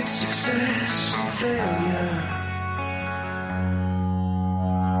sweet success and failure.